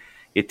make.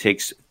 It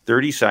takes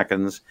 30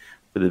 seconds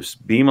for this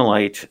beam of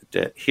light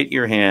to hit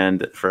your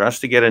hand, for us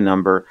to get a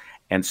number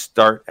and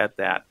start at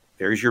that.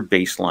 There's your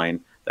baseline.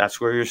 That's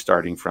where you're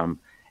starting from.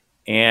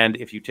 And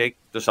if you take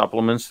the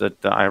supplements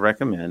that I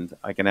recommend,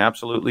 I can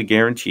absolutely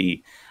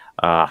guarantee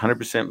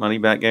 100% money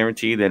back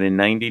guarantee that in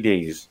 90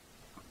 days,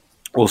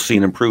 we'll see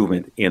an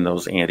improvement in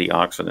those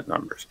antioxidant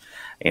numbers.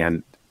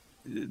 And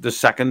the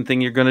second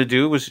thing you're going to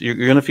do is you're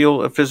going to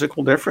feel a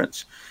physical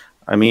difference.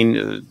 I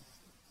mean,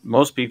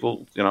 most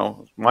people,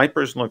 my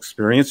personal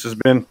experience has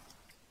been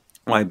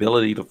my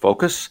ability to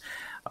focus,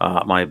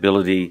 my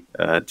ability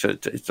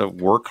to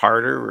work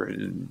harder,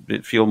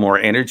 feel more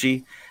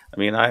energy. I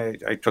mean, I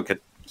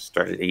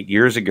started 8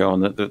 years ago,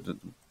 and the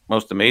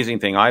most amazing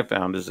thing I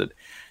found is that I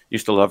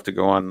used to love to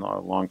go on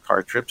long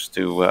car trips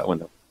to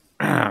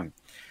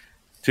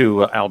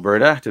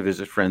Alberta to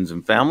visit friends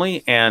and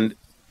family, and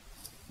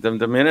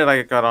the minute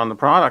I got on the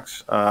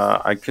products,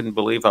 I couldn't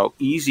believe how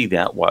easy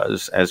that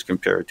was as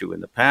compared to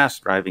in the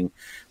past, driving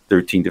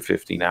 13 to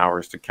 15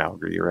 hours to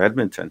Calgary or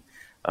Edmonton.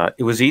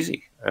 It was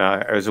easy.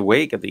 I was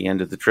awake at the end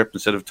of the trip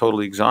instead of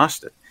totally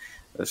exhausted.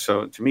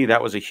 So to me,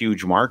 that was a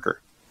huge marker.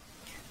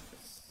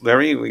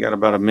 Larry, we got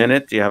about a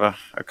minute. Do you have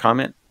a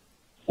comment?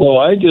 Well,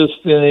 I just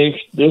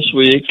finished this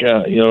week.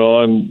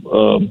 I'm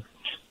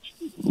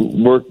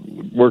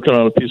working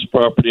on a piece of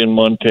property in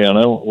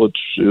Montana, which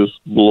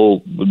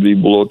would be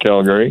below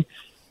Calgary,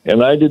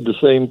 and I did the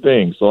same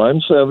thing. So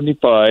I'm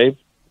 75,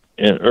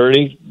 and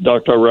Ernie,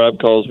 Dr. Rabb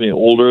calls me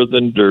older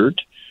than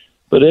dirt.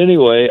 But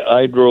anyway,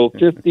 I drove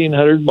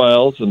 1,500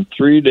 miles in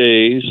 3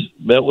 days,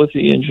 met with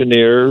the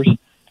engineers,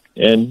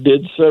 and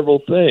did several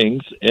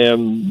things.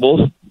 And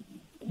most,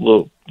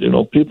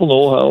 people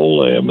know how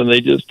old I am, and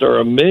they just are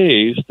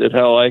amazed at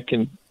how I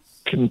can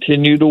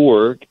continue to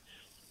work,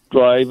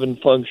 drive,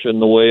 and function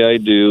the way I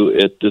do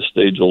at this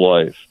stage of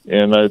life.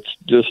 And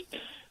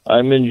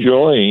I'm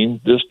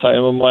enjoying this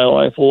time of my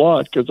life a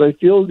lot because I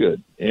feel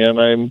good, and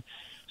I'm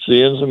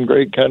seeing some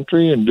great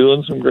country and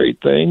doing some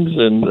great things.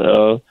 And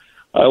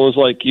I was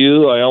like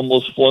you, I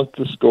almost flunked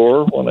the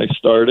score when I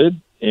started,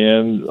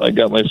 and I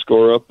got my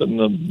score up in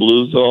the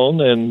blue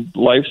zone, and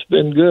life's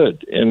been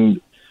good.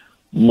 And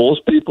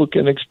most people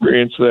can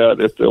experience that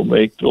if they'll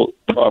make the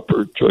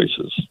proper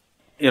choices.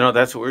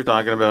 That's what we're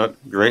talking about,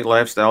 great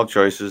lifestyle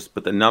choices.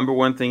 But the number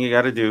one thing you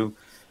got to do,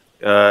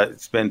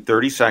 spend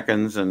 30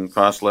 seconds and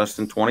cost less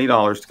than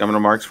 $20 to come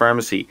into Mark's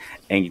Pharmacy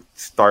and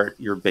start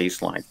your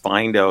baseline.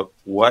 Find out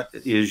what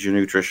is your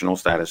nutritional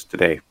status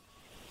today.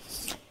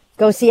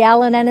 Go see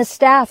Alan and his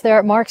staff. They're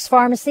at Mark's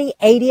Pharmacy,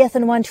 80th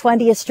and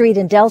 120th Street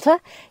in Delta.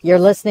 You're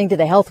listening to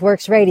the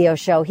HealthWorks radio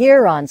show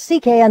here on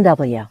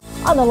CKNW.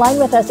 On the line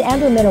with us,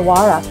 Andrew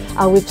Minowara.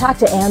 We've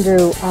talked to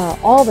Andrew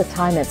all the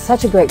time. It's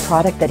such a great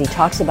product that he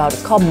talks about.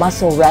 It's called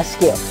Muscle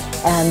Rescue.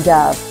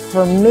 And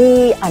for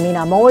me,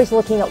 I'm always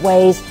looking at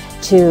ways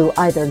to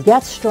either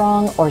get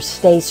strong or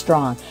stay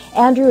strong.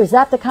 Andrew, is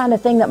that the kind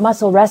of thing that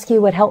Muscle Rescue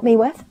would help me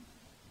with?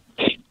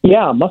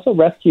 Yeah, Muscle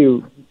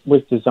Rescue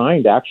was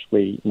designed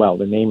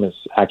the name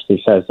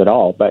actually says it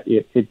all, but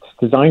it's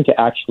designed to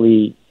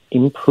actually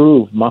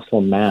improve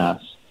muscle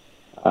mass.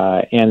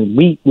 And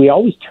we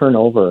always turn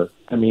over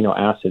amino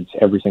acids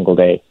every single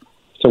day.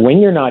 So when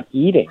you're not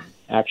eating,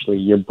 actually,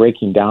 you're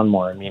breaking down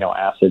more amino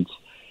acids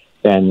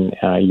than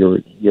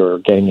you're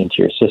getting into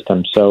your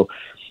system. So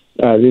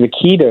the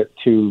key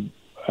to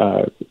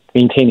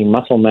maintaining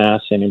muscle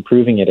mass and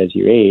improving it as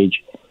you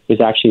age is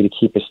actually to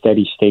keep a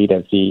steady state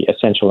of the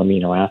essential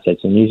amino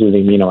acids. And these are the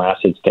amino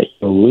acids that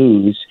you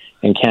lose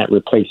and can't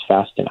replace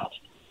fast enough.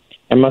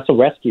 And Muscle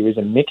Rescue is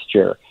a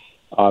mixture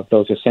of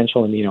those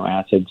essential amino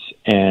acids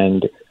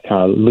and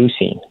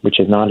leucine, which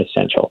is not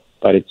essential,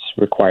 but it's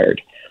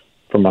required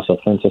for muscle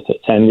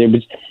synthesis. And it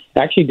was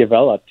actually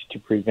developed to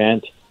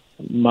prevent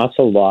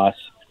muscle loss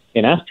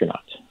in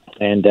astronauts.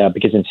 And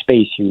because in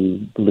space,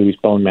 you lose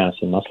bone mass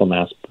and muscle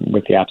mass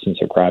with the absence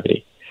of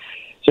gravity.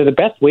 So the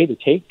best way to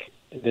take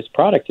this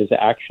product is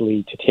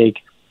actually to take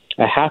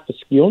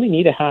you only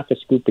need a half a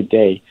scoop a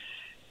day.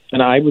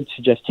 And I would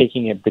suggest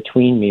taking it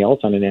between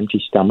meals on an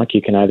empty stomach.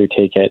 You can either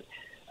take it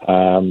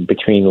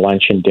between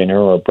lunch and dinner,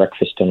 or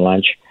breakfast and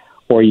lunch,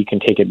 or you can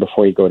take it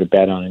before you go to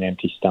bed on an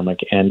empty stomach.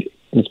 And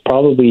it's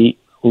probably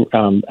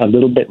a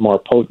little bit more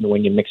potent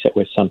when you mix it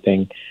with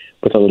something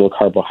with a little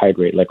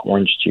carbohydrate, like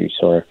orange juice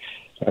or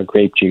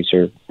grape juice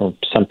or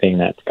something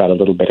that's got a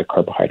little bit of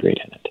carbohydrate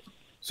in it.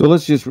 So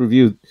let's just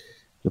review.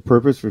 The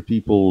purpose for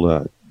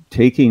people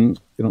taking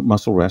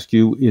Muscle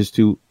Rescue is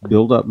to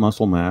build up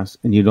muscle mass,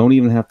 and you don't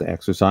even have to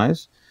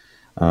exercise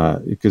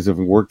because if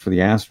it worked for the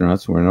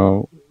astronauts,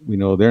 we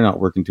know they're not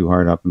working too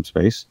hard up in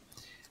space.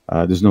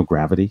 There's no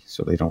gravity,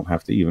 so they don't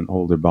have to even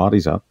hold their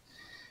bodies up.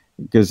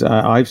 Because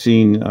I've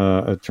seen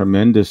a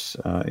tremendous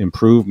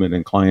improvement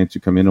in clients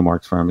who come into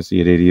Mark's Pharmacy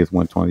at 80th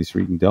 120th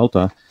Street in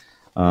Delta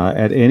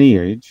at any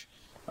age,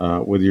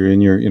 whether you're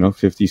in your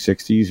 50s,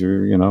 60s,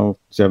 or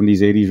 70s,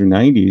 80s, or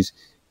 90s.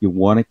 You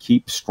want to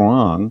keep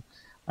strong,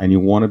 and you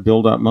want to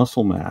build up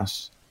muscle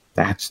mass.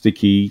 That's the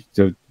key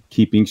to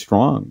keeping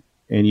strong,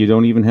 and you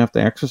don't even have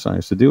to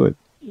exercise to do it.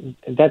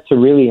 That's a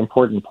really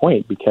important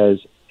point, because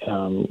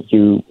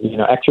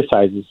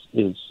exercise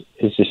is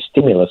a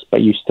stimulus,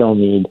 but you still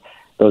need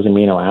those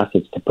amino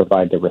acids to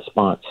provide the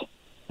response,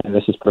 and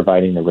this is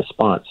providing the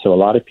response. So a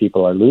lot of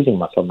people are losing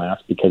muscle mass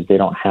because they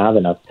don't have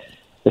enough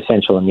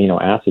essential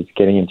amino acids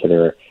getting into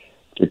their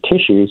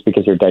tissues,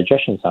 because their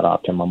digestion is not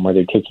optimum, or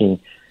they're taking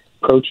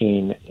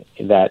protein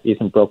that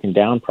isn't broken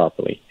down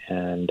properly.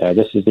 And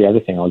this is the other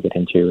thing I'll get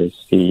into, is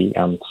the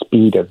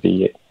speed of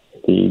the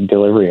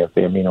delivery of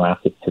the amino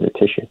acids to the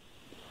tissue.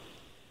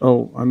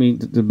 Oh, I mean,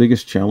 the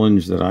biggest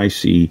challenge that I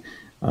see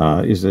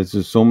is that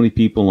there's so many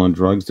people on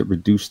drugs that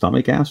reduce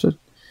stomach acid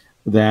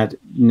that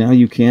now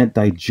you can't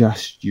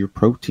digest your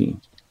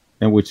protein,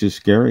 and which is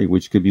scary,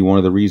 which could be one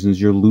of the reasons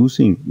you're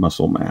losing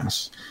muscle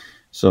mass.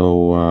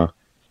 So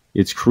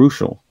it's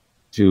crucial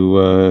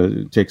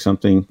to take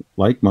something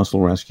like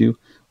Muscle Rescue,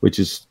 which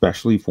is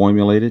specially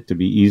formulated to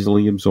be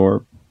easily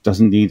absorbed,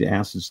 doesn't need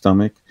acid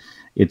stomach.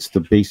 It's the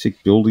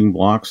basic building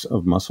blocks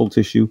of muscle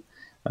tissue.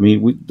 I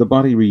mean, the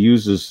body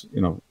reuses,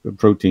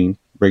 protein,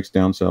 breaks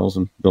down cells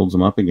and builds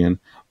them up again.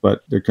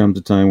 But there comes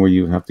a time where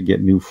you have to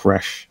get new,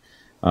 fresh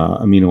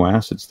amino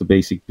acids, the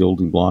basic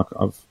building block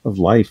of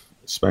life,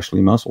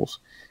 especially muscles.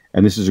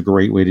 And this is a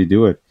great way to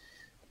do it.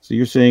 So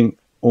you're saying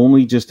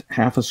only just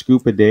half a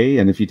scoop a day,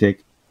 and if you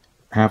take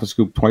half a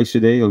scoop twice a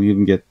day, you'll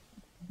even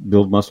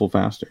build muscle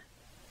faster?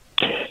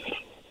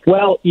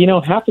 Well,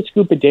 half a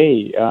scoop a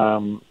day.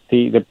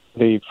 The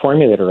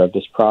formulator of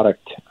this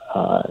product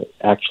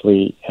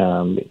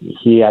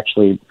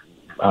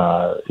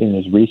in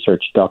his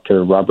research,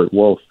 Dr. Robert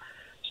Wolf,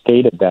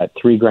 stated that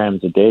 3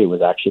 grams a day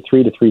was actually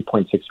 3 to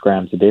 3.6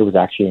 grams a day was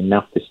actually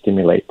enough to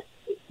stimulate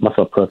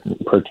muscle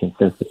protein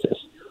synthesis.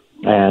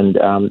 And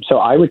so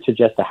I would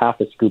suggest a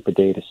half a scoop a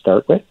day to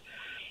start with.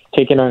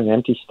 Take it on an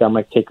empty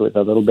stomach. Take it with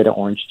a little bit of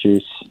orange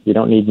juice. You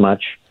don't need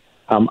much.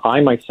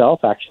 I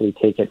myself actually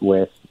take it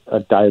with a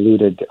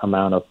diluted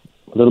amount of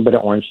a little bit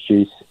of orange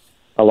juice,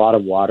 a lot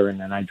of water, and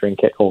then I drink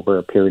it over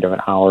a period of an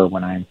hour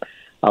when I'm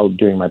out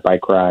doing my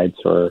bike rides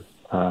or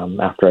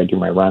after I do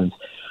my runs.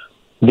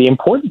 The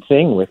important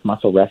thing with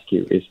Muscle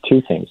Rescue is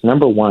 2 things.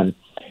 Number one,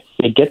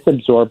 it gets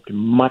absorbed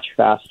much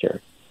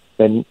faster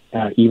than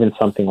even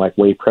something like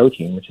whey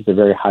protein, which is a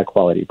very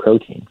high-quality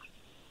protein,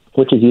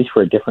 which is used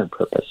for a different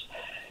purpose.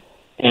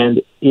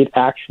 And it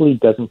actually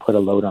doesn't put a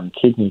load on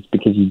kidneys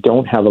because you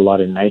don't have a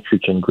lot of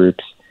nitrogen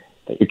groups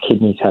that your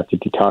kidneys have to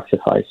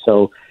detoxify.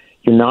 So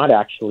you're not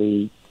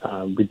actually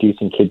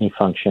reducing kidney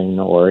function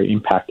or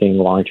impacting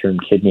long-term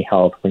kidney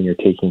health when you're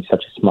taking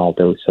such a small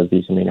dose of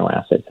these amino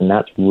acids. And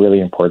that's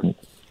really important.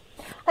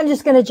 I'm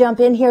just going to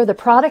jump in here. The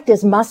product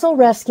is Muscle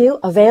Rescue,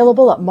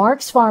 available at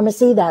Mark's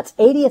Pharmacy. That's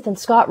 80th and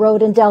Scott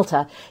Road in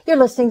Delta. You're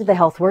listening to the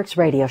HealthWorks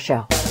radio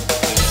show.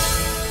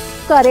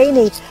 Got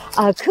Amy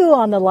Koo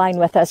on the line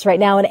with us right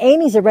now, and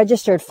Amy's a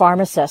registered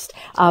pharmacist,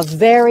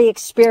 very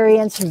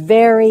experienced,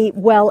 very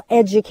well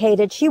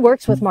educated. She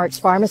works with Mark's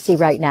Pharmacy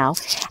right now,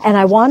 and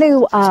I want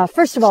to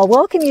first of all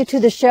welcome you to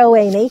the show,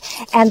 Amy,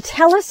 and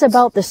tell us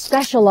about the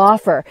special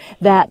offer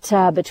that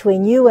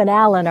between you and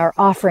Alan are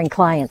offering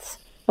clients.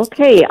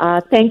 Okay,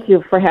 thank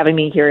you for having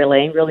me here,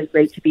 Elaine. Really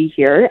great to be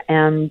here.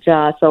 And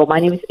so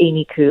my name is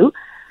Amy Koo.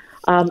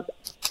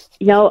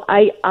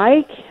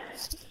 I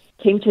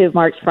came to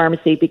Mark's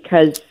Pharmacy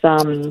because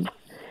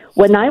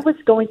when I was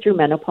going through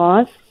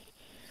menopause,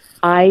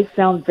 I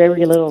found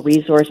very little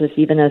resources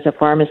even as a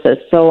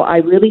pharmacist. So I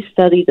really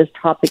studied this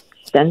topic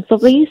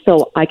extensively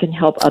so I can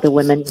help other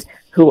women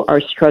who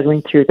are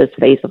struggling through this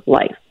phase of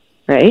life,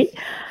 right?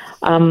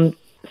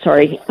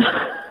 Sorry.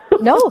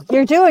 No,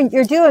 you're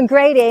doing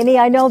great, Amy.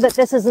 I know that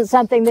this isn't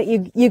something that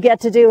you get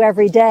to do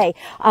every day.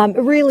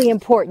 Really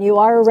important. You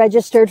are a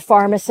registered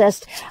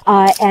pharmacist,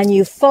 and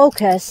you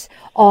focus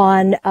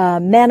on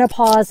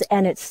menopause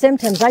and its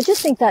symptoms. I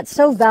just think that's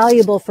so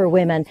valuable for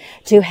women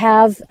to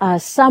have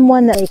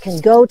someone that they can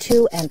go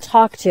to and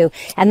talk to.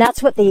 And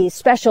that's what the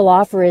special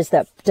offer is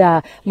that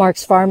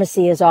Mark's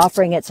Pharmacy is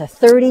offering. It's a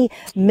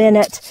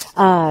 30-minute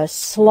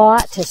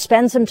slot to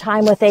spend some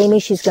time with Amy.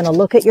 She's going to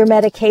look at your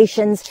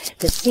medications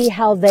to see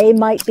how they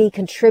might be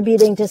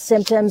contributing to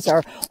symptoms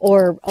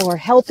or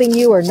helping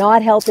you or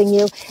not helping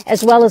you,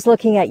 as well as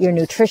looking at your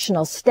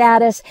nutritional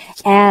status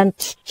and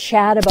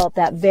chat about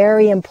that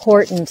very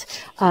important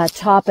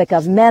topic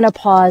of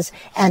menopause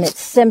and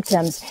its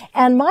symptoms.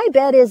 And my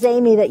bet is,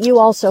 Amy, that you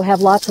also have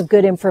lots of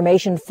good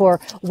information for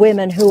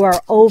women who are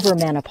over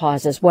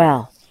menopause as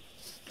well.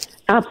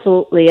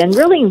 Absolutely. And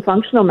really in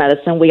functional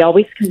medicine, we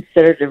always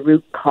consider the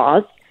root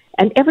cause,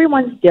 and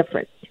everyone's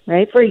different,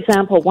 right? For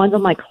example, one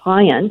of my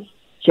clients,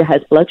 she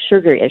has blood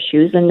sugar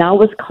issues, and now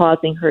was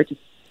causing her to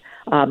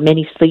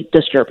many sleep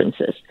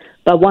disturbances.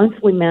 But once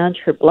we managed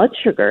her blood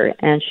sugar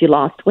and she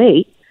lost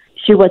weight,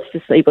 she was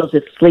just able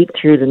to sleep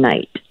through the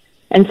night.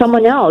 And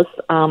someone else,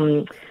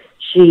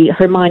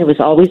 her mind was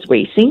always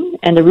racing,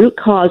 and the root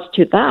cause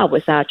to that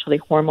was actually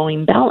hormone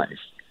imbalance.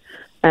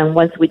 And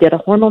once we did a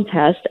hormone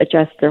test,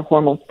 adjusted her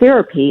hormone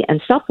therapy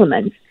and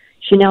supplements,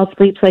 she now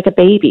sleeps like a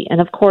baby, and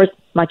of course,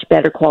 much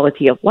better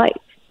quality of life.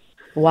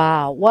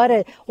 Wow, what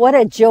a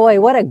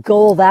joy, what a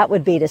goal that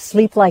would be, to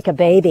sleep like a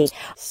baby.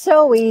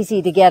 So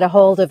easy to get a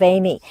hold of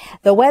Amy.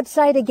 The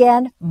website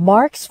again,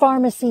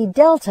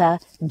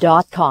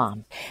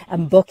 markspharmacydelta.com.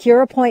 And book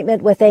your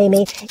appointment with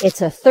Amy.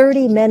 It's a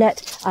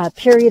 30-minute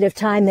period of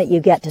time that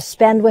you get to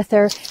spend with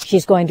her.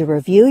 She's going to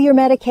review your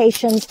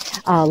medications,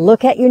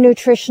 look at your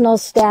nutritional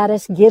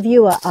status, give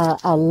you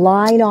a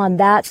line on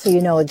that so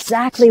you know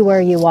exactly where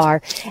you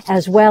are,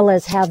 as well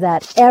as have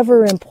that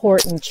ever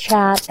important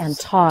chat and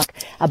talk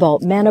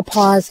about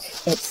menopause,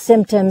 its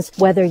symptoms,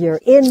 whether you're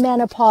in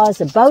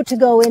menopause, about to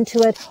go into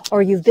it,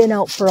 or you've been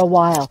out for a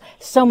while.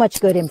 So much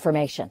good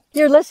information.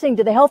 You're listening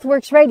to the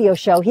HealthWorks radio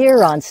show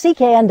here on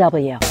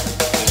CKNW.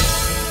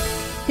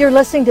 You're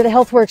listening to the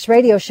HealthWorks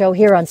radio show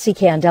here on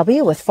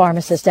CKNW with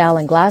pharmacist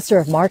Alan Glasser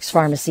of Mark's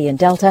Pharmacy in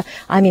Delta.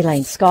 I'm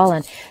Elaine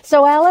Scollin.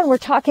 So, Alan, we're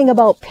talking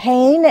about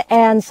pain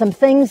and some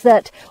things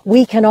that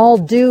we can all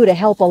do to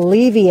help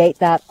alleviate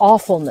that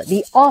awfulness,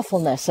 the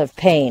awfulness of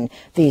pain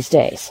these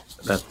days.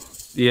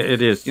 Yeah,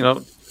 it is. You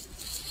know,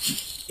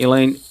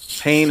 Elaine,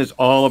 pain is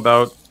all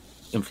about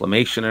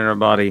inflammation in our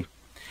body.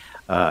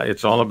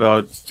 It's all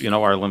about,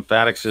 our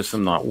lymphatic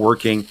system not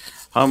working.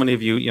 How many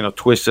of you,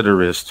 twisted a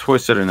wrist,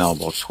 twisted an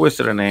elbow,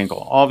 twisted an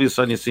ankle? All of a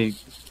sudden you see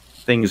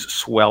things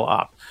swell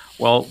up.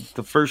 Well,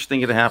 the first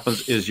thing that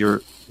happens is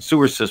your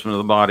sewer system of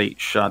the body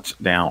shuts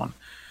down.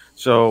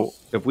 So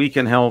if we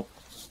can help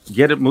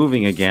get it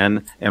moving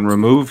again and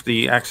remove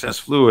the excess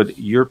fluid,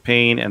 your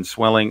pain and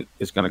swelling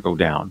is going to go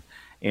down.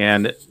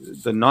 And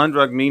the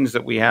non-drug means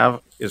that we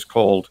have is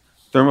called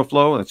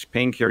Thermoflow. That's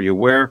pain care you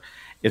wear.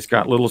 It's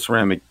got little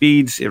ceramic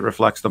beads. It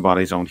reflects the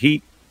body's own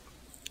heat.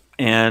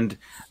 And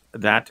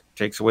that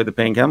takes away the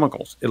pain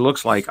chemicals. It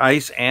looks like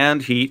ice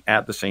and heat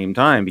at the same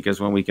time, because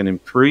when we can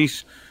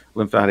increase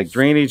lymphatic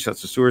drainage,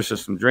 that's the sewer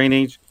system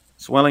drainage,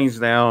 swelling's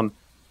down,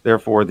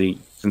 therefore the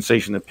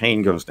sensation of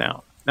pain goes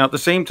down. Now, at the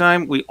same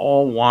time, we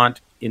all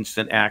want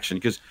instant action,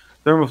 because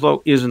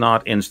Thermoflow is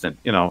not instant.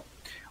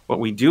 What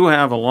we do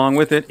have along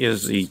with it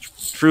is the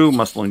True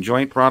Muscle and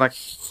Joint product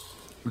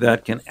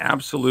that can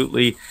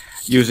absolutely,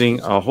 using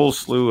a whole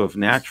slew of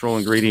natural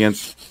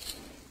ingredients,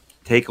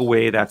 take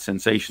away that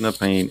sensation of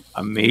pain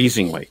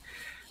amazingly.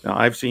 Now,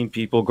 I've seen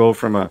people go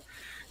from a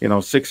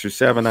 6 or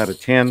 7 out of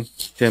 10,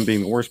 10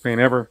 being the worst pain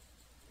ever,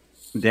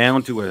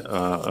 down to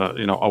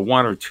a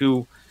 1 or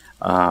 2.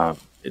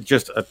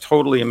 Just a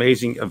totally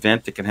amazing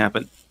event that can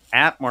happen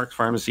at Mark's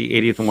Pharmacy,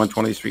 80th and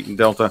 120th Street in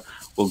Delta.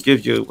 We'll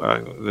give you,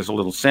 there's a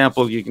little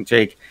sample you can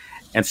take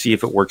and see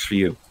if it works for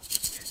you.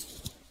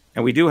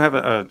 And we do have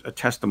a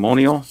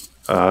testimonial,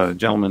 a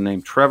gentleman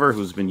named Trevor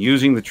who's been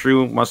using the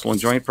True Muscle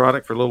and Joint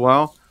product for a little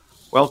while.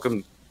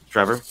 Welcome,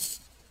 Trevor.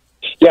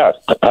 Yeah,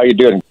 how you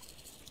doing?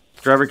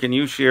 Trevor, can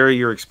you share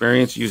your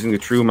experience using the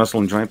True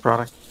Muscle and Joint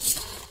product?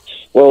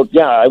 Well,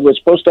 yeah, I was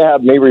supposed to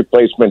have knee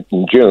replacement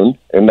in June,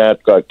 and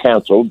that got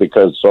canceled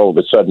because all of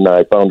a sudden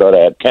I found out I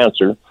had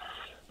cancer.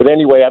 But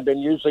anyway, I've been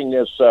using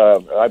this.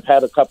 I've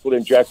had a couple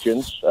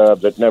injections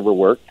that never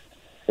worked.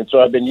 And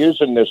so I've been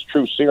using this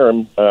True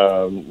Serum,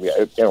 for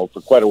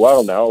quite a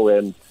while now.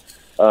 And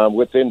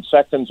within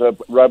seconds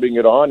of rubbing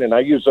it on, and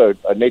I use a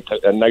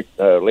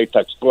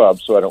latex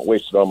glove so I don't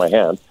waste it on my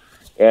hand.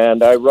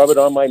 And I rub it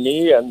on my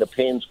knee, and the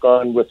pain's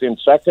gone within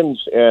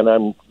seconds, and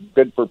I'm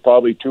good for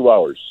probably 2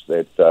 hours.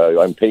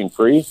 I'm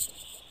pain-free.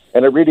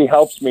 And it really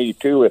helps me,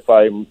 too, if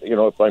I'm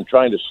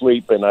trying to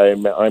sleep and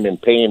I'm in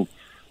pain.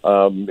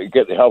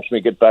 It helps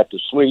me get back to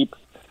sleep,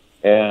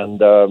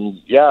 and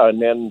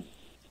and then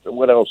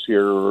what else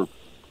here?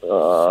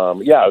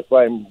 If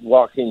I'm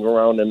walking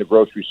around in the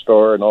grocery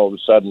store and all of a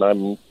sudden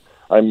I'm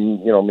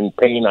in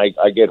pain,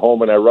 I get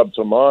home and I rub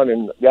some on,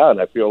 and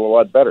I feel a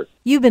lot better.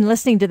 You've been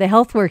listening to the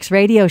HealthWorks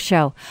radio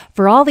show.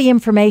 For all the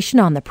information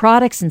on the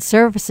products and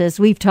services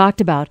we've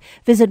talked about,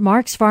 visit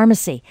Mark's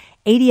Pharmacy,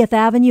 80th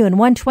Avenue and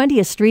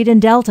 120th Street in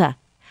Delta.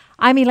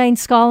 I'm Elaine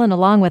Scollin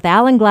along with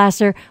Alan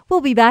Glasser. We'll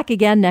be back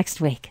again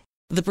next week.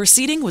 The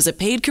proceeding was a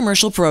paid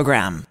commercial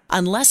program.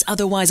 Unless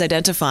otherwise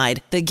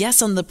identified, the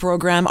guests on the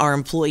program are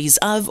employees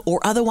of or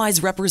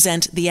otherwise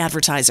represent the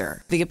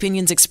advertiser. The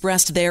opinions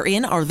expressed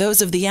therein are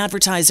those of the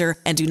advertiser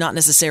and do not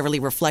necessarily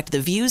reflect the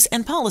views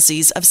and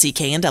policies of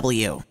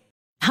CKNW.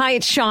 Hi,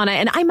 it's Shauna,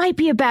 and I might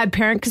be a bad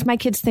parent because my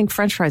kids think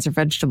French fries are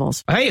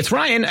vegetables. Hey, it's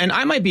Ryan, and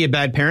I might be a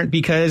bad parent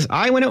because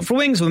I went out for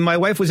wings when my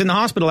wife was in the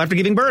hospital after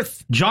giving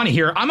birth. Johnny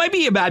here. I might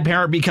be a bad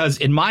parent because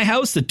in my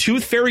house, the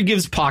tooth fairy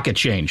gives pocket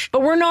change.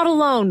 But we're not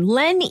alone.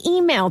 Len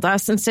emailed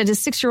us and said his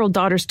 6-year-old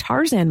daughter's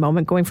Tarzan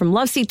moment going from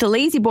love seat to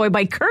lazy boy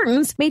by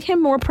curtains made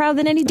him more proud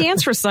than any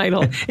dance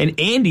recital. And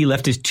Andy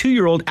left his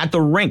 2-year-old at the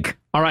rink.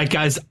 All right,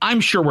 guys,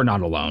 I'm sure we're not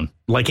alone.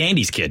 Like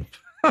Andy's kid.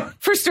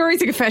 For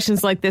stories and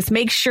confessions like this,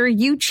 make sure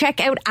you check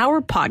out our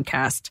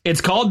podcast.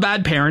 It's called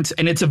Bad Parents,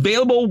 and it's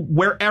available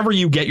wherever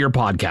you get your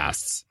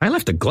podcasts. I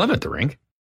left a glove at the rink.